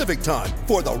 p.m. Pacific time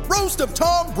for the Roast of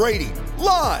Tom Brady,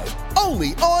 live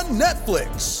only on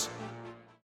Netflix.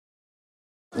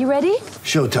 You ready?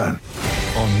 Showtime.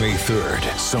 On May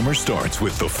 3rd, summer starts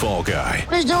with The Fall Guy.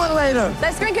 Let's do it later.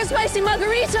 Let's drink a spicy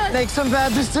margarita. Make some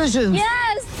bad decisions.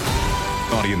 Yes.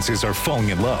 Audiences are falling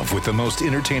in love with the most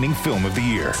entertaining film of the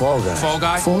year. Fall Guy. Fall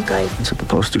Guy. Fall Guy. That's what the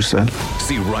poster said.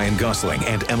 See Ryan Gosling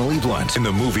and Emily Blunt in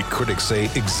the movie critics say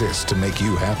exists to make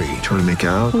you happy. Trying to make it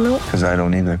out? Nope. Because I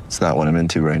don't either. It's not what I'm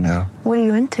into right now. What are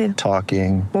you into?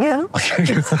 Talking. Yeah.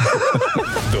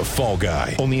 The Fall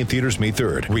Guy. Only in theaters May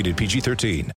 3rd. Rated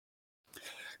PG-13.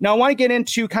 Now, I want to get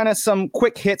into kind of some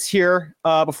quick hits here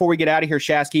before we get out of here,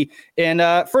 Shasky. And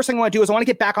first thing I want to do is I want to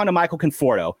get back onto Michael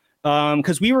Conforto.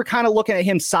 Because we were kind of looking at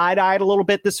him side-eyed a little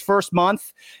bit this first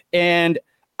month, and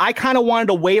I kind of wanted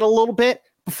to wait a little bit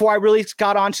before I really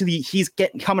got onto the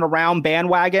coming around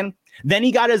bandwagon. Then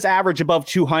he got his average above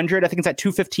 200. I think it's at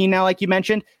 215 now, like you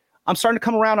mentioned. I'm starting to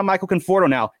come around on Michael Conforto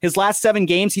now. His last 7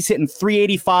 games, he's hitting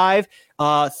 385,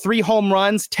 3 home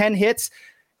runs, 10 hits.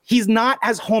 He's not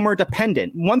as homer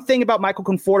dependent. One thing about Michael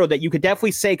Conforto that you could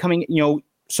definitely say coming,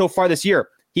 so far this year,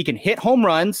 he can hit home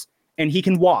runs and he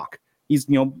can walk. He's,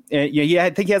 I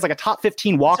think he has like a top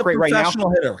 15 walk rate right now. Professional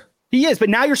hitter. He is, but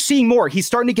now you're seeing more. He's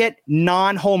starting to get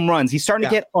non-home runs. He's starting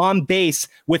to get on base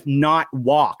with not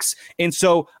walks. And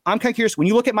so I'm kind of curious, when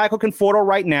you look at Michael Conforto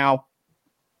right now,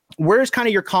 where's kind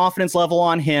of your confidence level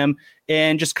on him?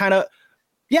 And just kind of,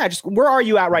 just where are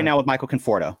you at right now with Michael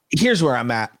Conforto? Here's where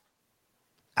I'm at.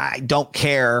 I don't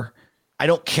care. I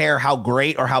don't care how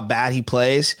great or how bad he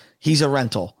plays. He's a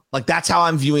rental. Like, that's how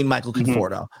I'm viewing Michael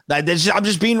Conforto. I'm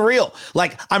just being real.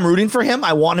 Like, I'm rooting for him.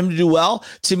 I want him to do well.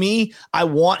 To me, I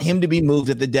want him to be moved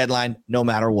at the deadline no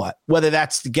matter what. Whether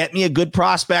that's to get me a good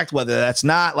prospect, whether that's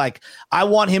not. Like, I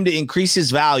want him to increase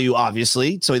his value,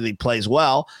 obviously, so he plays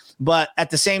well. But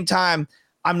at the same time,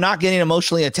 I'm not getting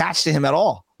emotionally attached to him at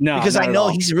all. No, because I know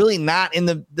he's really not in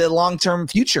the long-term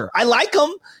future. I like him.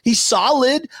 He's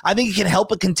solid. I think he can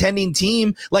help a contending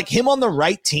team. Like, him on the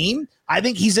right team, I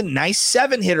think he's a nice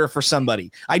 7 hitter for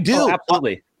somebody. I do. Oh,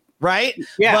 absolutely. Right?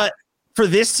 Yeah. But for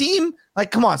this team,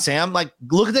 like, come on, Sam. Like,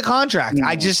 look at the contract.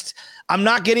 I'm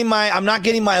not getting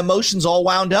my emotions all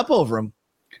wound up over him.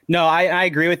 No, I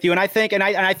agree with you. And I think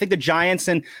the Giants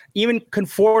and even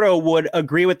Conforto would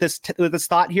agree with this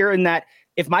thought here, in that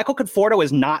if Michael Conforto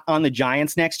is not on the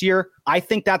Giants next year, I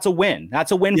think that's a win.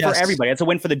 That's a win for everybody. It's a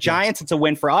win for the Giants. It's a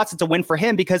win for us. It's a win for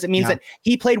him because it means that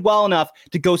he played well enough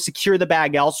to go secure the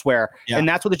bag elsewhere. Yeah. And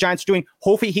that's what the Giants are doing.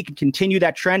 Hopefully he can continue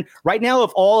that trend. Right now,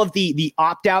 of all of the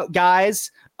opt-out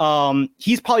guys,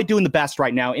 he's probably doing the best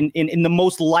right now in the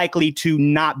most likely to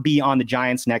not be on the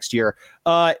Giants next year.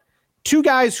 2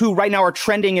 guys who right now are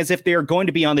trending as if they're going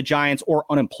to be on the Giants or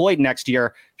unemployed next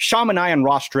year, Sean Manaea and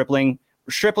Ross Stripling.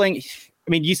 Stripling, I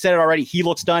mean, you said it already. He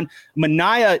looks done.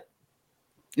 Manaea,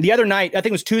 the other night, I think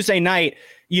it was Tuesday night,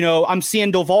 I'm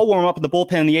seeing Doval warm up in the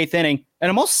bullpen in the 8th inning, and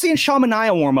I'm also seeing Sean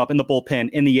Manaea warm up in the bullpen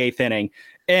in the 8th inning.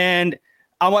 And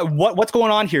I'm like, what's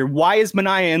going on here? Why is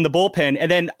Manaea in the bullpen?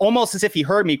 And then almost as if he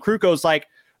heard me, Kruko's like,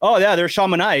 oh, yeah, there's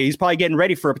Sean Manaea. He's probably getting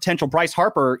ready for a potential Bryce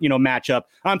Harper, matchup.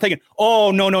 I'm thinking,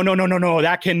 oh, no.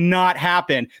 That cannot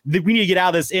happen. We need to get out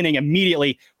of this inning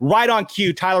immediately. Right on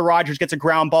cue, Tyler Rogers gets a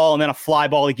ground ball and then a fly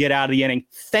ball to get out of the inning.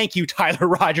 Thank you, Tyler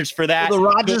Rogers, for that. Well, the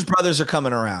Rogers brothers are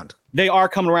coming around. They are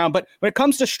coming around. But when it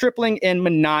comes to Stripling and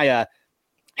Manaea,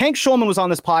 Hank Schulman was on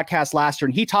this podcast last year,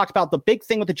 and he talked about the big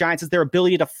thing with the Giants is their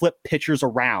ability to flip pitchers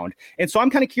around. And so I'm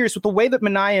kind of curious with the way that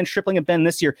Minaya and Stripling have been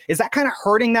this year, is that kind of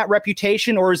hurting that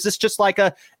reputation, or is this just like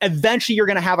eventually you're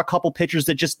going to have a couple pitchers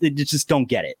that just don't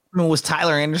get it? I mean, was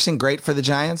Tyler Anderson great for the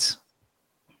Giants?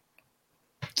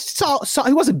 So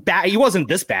he wasn't bad. He wasn't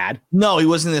this bad. No, he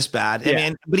wasn't this bad. Yeah. I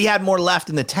mean, but he had more left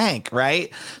in the tank,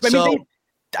 right?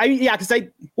 He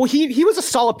was a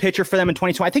solid pitcher for them in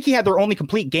 2020. I think he had their only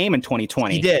complete game in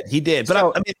 2020. He did. But I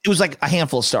mean, it was like a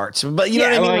handful of starts. But you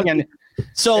know what I mean?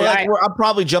 I'm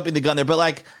probably jumping the gun there,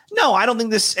 but no, I don't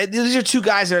think these are two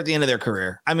guys that are at the end of their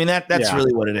career. I mean, that's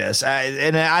really what it is.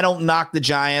 And I don't knock the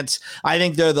Giants. I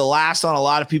think they're the last on a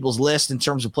lot of people's list in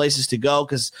terms of places to go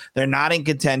because they're not in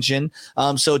contention.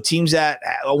 So teams that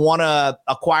want to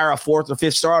acquire a fourth or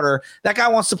fifth starter, that guy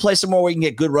wants to play somewhere where he can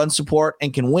get good run support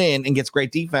and can win and gets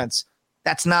great defense.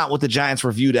 That's not what the Giants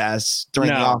were viewed as during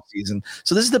the offseason.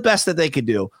 So this is the best that they could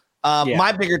do.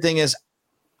 My bigger thing is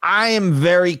I am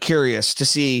very curious to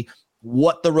see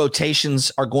what the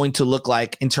rotations are going to look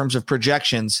like in terms of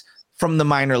projections from the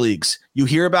minor leagues. You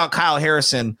hear about Kyle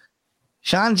Harrison,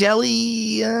 Sean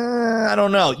Jelly. I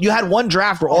don't know. You had one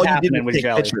draft where all you did was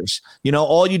take pitchers.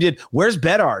 All you did. Where's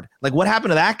Bedard? What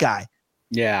happened to that guy?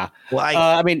 Yeah.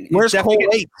 Where's Cole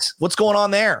Waits? What's going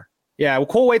on there? Yeah. Well,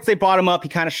 Cole Waits, they bought him up. He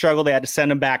kind of struggled. They had to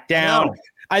send him back down.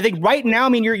 I think right now,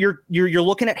 you're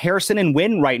looking at Harrison and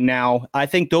Wynn right now. I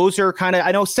think those are kind of,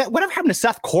 I know whatever happened to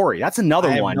Seth Corey. That's another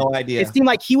one. I have no idea. It seemed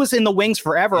like he was in the wings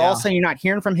forever. All of a sudden you're not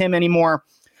hearing from him anymore.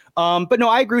 But no,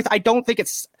 I agree I don't think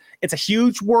it's a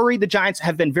huge worry. The Giants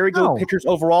have been very good with pitchers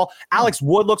overall. Alex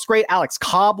Wood looks great. Alex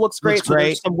Cobb looks great. So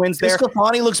there's some wins there.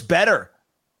 DeSclafani looks better.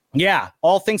 Yeah,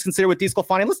 all things considered with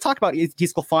DeSclafani. Let's talk about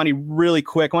DeSclafani really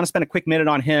quick. I want to spend a quick minute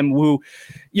on him. Who,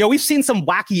 we've seen some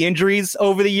wacky injuries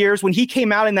over the years. When he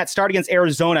came out in that start against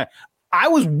Arizona, I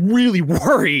was really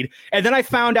worried. And then I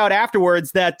found out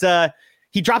afterwards that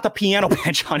he dropped a piano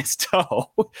bench on his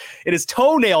toe and his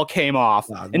toenail came off.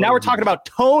 And now we're talking about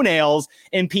toenails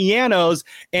and pianos.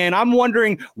 And I'm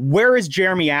wondering, where is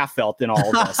Jeremy Affeldt in all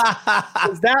of this?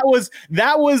 that was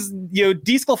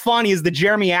DeSclafani is the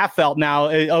Jeremy Affeldt now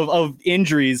of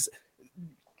injuries.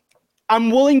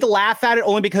 I'm willing to laugh at it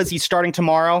only because he's starting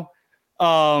tomorrow.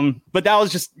 But that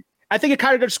was just, I think it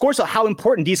kind of underscores how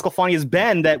important DeSclafani has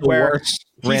been, that where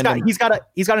he's got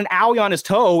an owie on his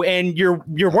toe and you're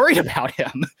worried about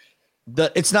him.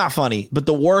 It's not funny, but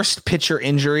the worst pitcher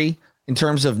injury in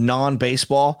terms of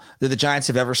non-baseball that the Giants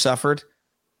have ever suffered,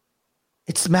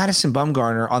 it's Madison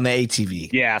Bumgarner on the ATV.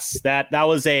 Yes, that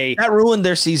ruined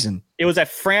their season. It was a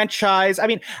franchise. I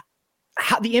mean,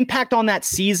 the impact on that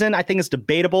season, I think, is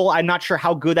debatable. I'm not sure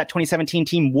how good that 2017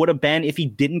 team would have been if he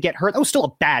didn't get hurt. That was still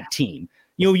a bad team.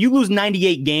 You lose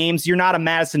 98 games, you're not a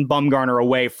Madison Bumgarner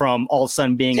away from all of a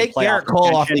sudden being Take Garrett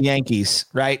Cole off the Yankees,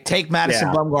 right? Take Madison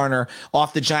Bumgarner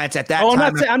off the Giants at that time.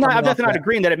 I'm definitely not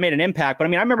agreeing that it made an impact, but I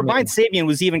remember Brian Sabian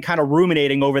was even kind of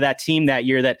ruminating over that team that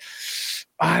year that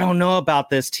I don't know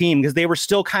about this team because they were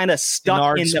still kind of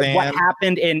stuck in what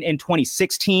happened in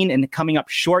 2016 and coming up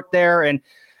short there. And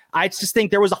I just think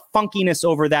there was a funkiness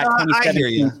over that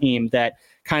 2017 team that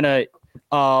kind of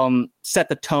set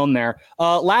the tone there.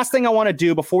 Last thing I want to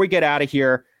do before we get out of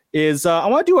here is I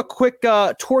want to do a quick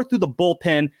tour through the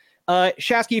bullpen.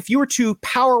 Shasky, if you were to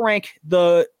power rank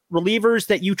the relievers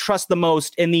that you trust the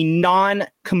most in the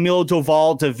non-Camille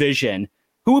Doval division,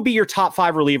 who would be your top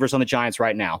 5 relievers on the Giants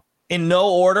right now? In no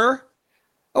order?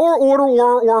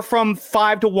 Or from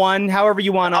 5 to 1, however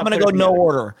you want. I'm going to go no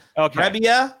order. Okay.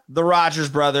 Brebbia, the Rogers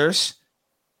brothers,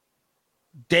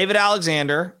 David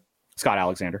Alexander, Scott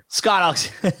Alexander.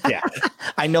 Yeah.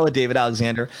 I know a David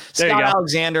Alexander. Scott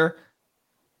Alexander.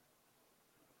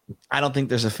 I don't think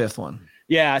there's a 5th one.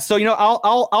 Yeah. So,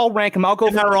 I'll rank him. I'll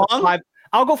go for 5.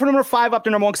 I'll go for number 5 up to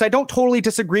number 1 because I don't totally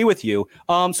disagree with you.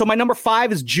 So my number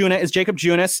 5 is Jacob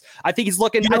Junis. I think he's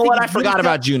looking. I forgot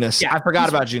about Junis. Yeah, I forgot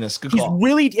about Junis. Good call. He's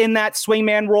really in that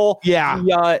swingman role.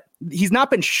 Yeah. He's not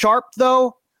been sharp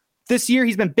though this year.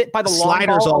 He's been bit by the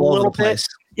sliders all over the place.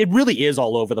 It really is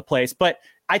all over the place, but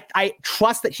I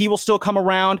trust that he will still come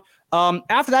around.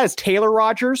 After that is Taylor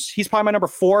Rogers. He's probably my number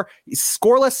 4. He's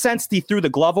scoreless since he threw the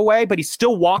glove away, but he's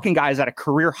still walking guys at a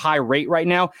career high rate right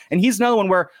now. And he's another one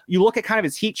where you look at kind of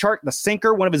his heat chart, the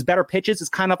sinker, one of his better pitches is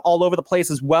kind of all over the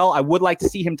place as well. I would like to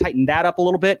see him tighten that up a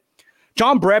little bit.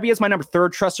 John Brebbia is my number 3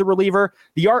 trusted reliever.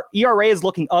 The ERA is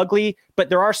looking ugly, but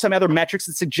there are some other metrics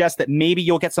that suggest that maybe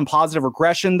you'll get some positive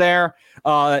regression there.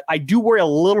 I do worry a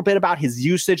little bit about his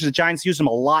usage. The Giants used him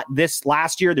a lot this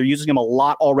last year. They're using him a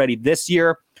lot already this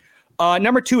year.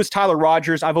 Number 2 is Tyler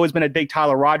Rogers. I've always been a big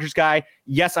Tyler Rogers guy.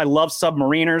 Yes, I love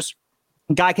Submariners.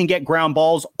 Guy can get ground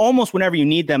balls almost whenever you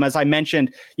need them. As I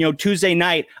mentioned, Tuesday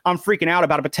night, I'm freaking out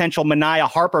about a potential Manaea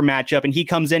Harper matchup, and he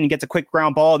comes in and gets a quick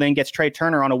ground ball, then gets Trey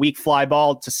Turner on a weak fly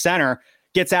ball to center,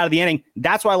 gets out of the inning.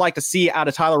 That's what I like to see out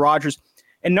of Tyler Rogers.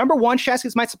 And number one, Shasky,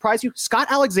 this might surprise you, Scott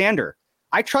Alexander.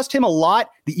 I trust him a lot.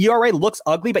 The ERA looks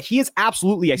ugly, but he is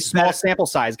absolutely a small sample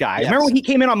size guy. Yes. Remember when he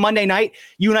came in on Monday night?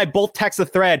 You and I both text the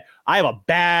thread. I have a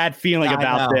bad feeling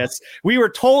about this. We were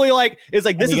totally like, it's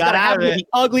like, this is going to happen to be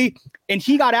ugly. And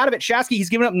he got out of it. Shasky, he's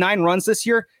given up 9 runs this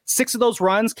year. 6 of those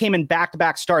runs came in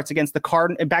back-to-back starts against the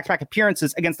Cardinals, back-to-back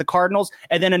appearances against the Cardinals,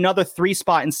 and then another 3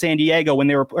 spot in San Diego when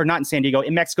they were, or not in San Diego,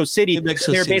 in Mexico City. They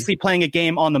were basically playing a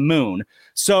game on the moon.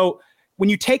 So when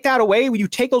you take that away, when you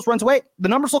take those runs away, the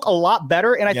numbers look a lot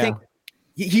better. And I think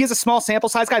he is a small sample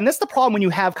size guy. And that's the problem when you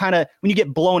have when you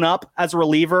get blown up as a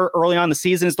reliever early on in the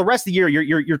season, is the rest of the year,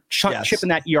 you're chipping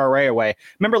that ERA away.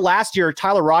 Remember last year,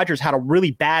 Tyler Rogers had a really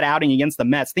bad outing against the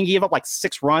Mets. I think he gave up like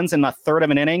 6 runs in a third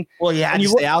of an inning. Well, yeah, and you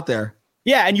stay out there.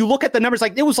 Yeah. And you look at the numbers,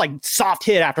 like it was like soft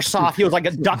hit after soft. He was like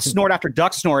a duck snort after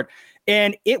duck snort.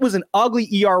 And it was an ugly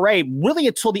ERA really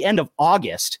until the end of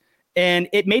August. And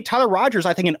it made Tyler Rogers,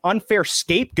 I think, an unfair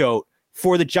scapegoat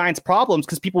for the Giants' problems,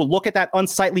 because people look at that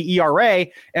unsightly ERA. And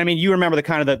I mean, you remember the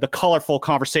kind of the colorful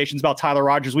conversations about Tyler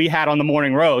Rogers we had on the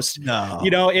morning roast. No.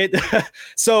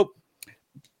 So,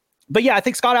 but yeah, I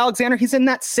think Scott Alexander, he's in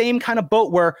that same kind of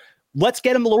boat where let's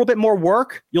get him a little bit more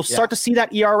work. You'll start to see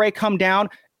that ERA come down.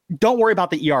 Don't worry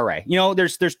about the ERA.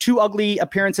 There's 2 ugly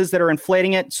appearances that are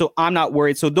inflating it, so I'm not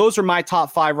worried. So those are my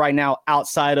top 5 right now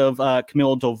outside of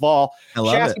Camilo Doval. I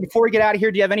love it. Before we get out of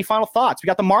here, do you have any final thoughts? We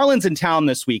got the Marlins in town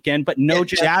this weekend, but no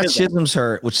Jazz Chisholm's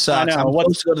hurt, which sucks. I'm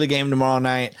supposed to go to the game tomorrow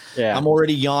night. Yeah. I'm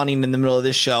already yawning in the middle of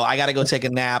this show. I got to go take a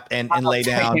nap and lay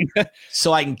down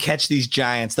so I can catch these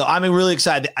Giants. Though I'm really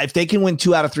excited. If they can win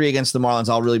 2 out of 3 against the Marlins,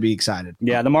 I'll really be excited.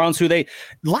 Yeah, the Marlins, the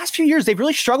last few years, they've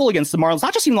really struggled against the Marlins,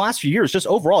 not just in the last few years, just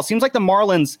overall. It seems like the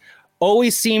Marlins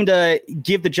always seem to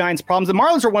give the Giants problems. The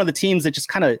Marlins are one of the teams that just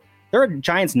they're a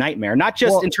Giants nightmare, not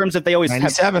just in terms of they always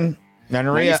 97,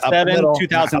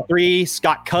 2003,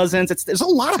 Scott Cousins. There's a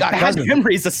lot of bad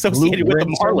memories associated with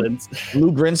the Marlins.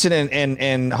 Lou Brinson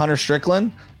and Hunter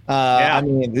Strickland.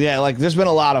 There's been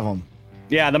a lot of them.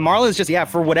 Yeah, the Marlins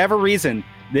just, for whatever reason,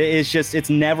 it's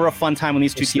never a fun time when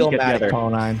these two teams get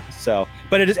together. So,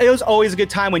 but it was always a good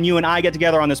time when you and I get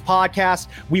together on this podcast.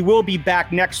 We will be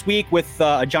back next week with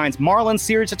a Giants Marlins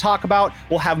series to talk about.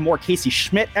 We'll have more Casey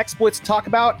Schmidt exploits to talk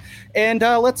about. And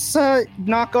let's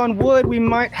knock on wood, we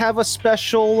might have a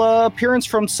special appearance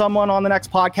from someone on the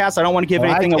next podcast. I don't want to give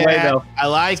anything away, though. I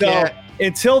like it.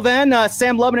 Until then,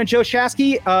 Sam Lubman and Joe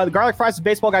Shasky, the Garlic Fries of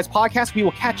Baseball Guys podcast. We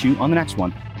will catch you on the next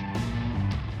one.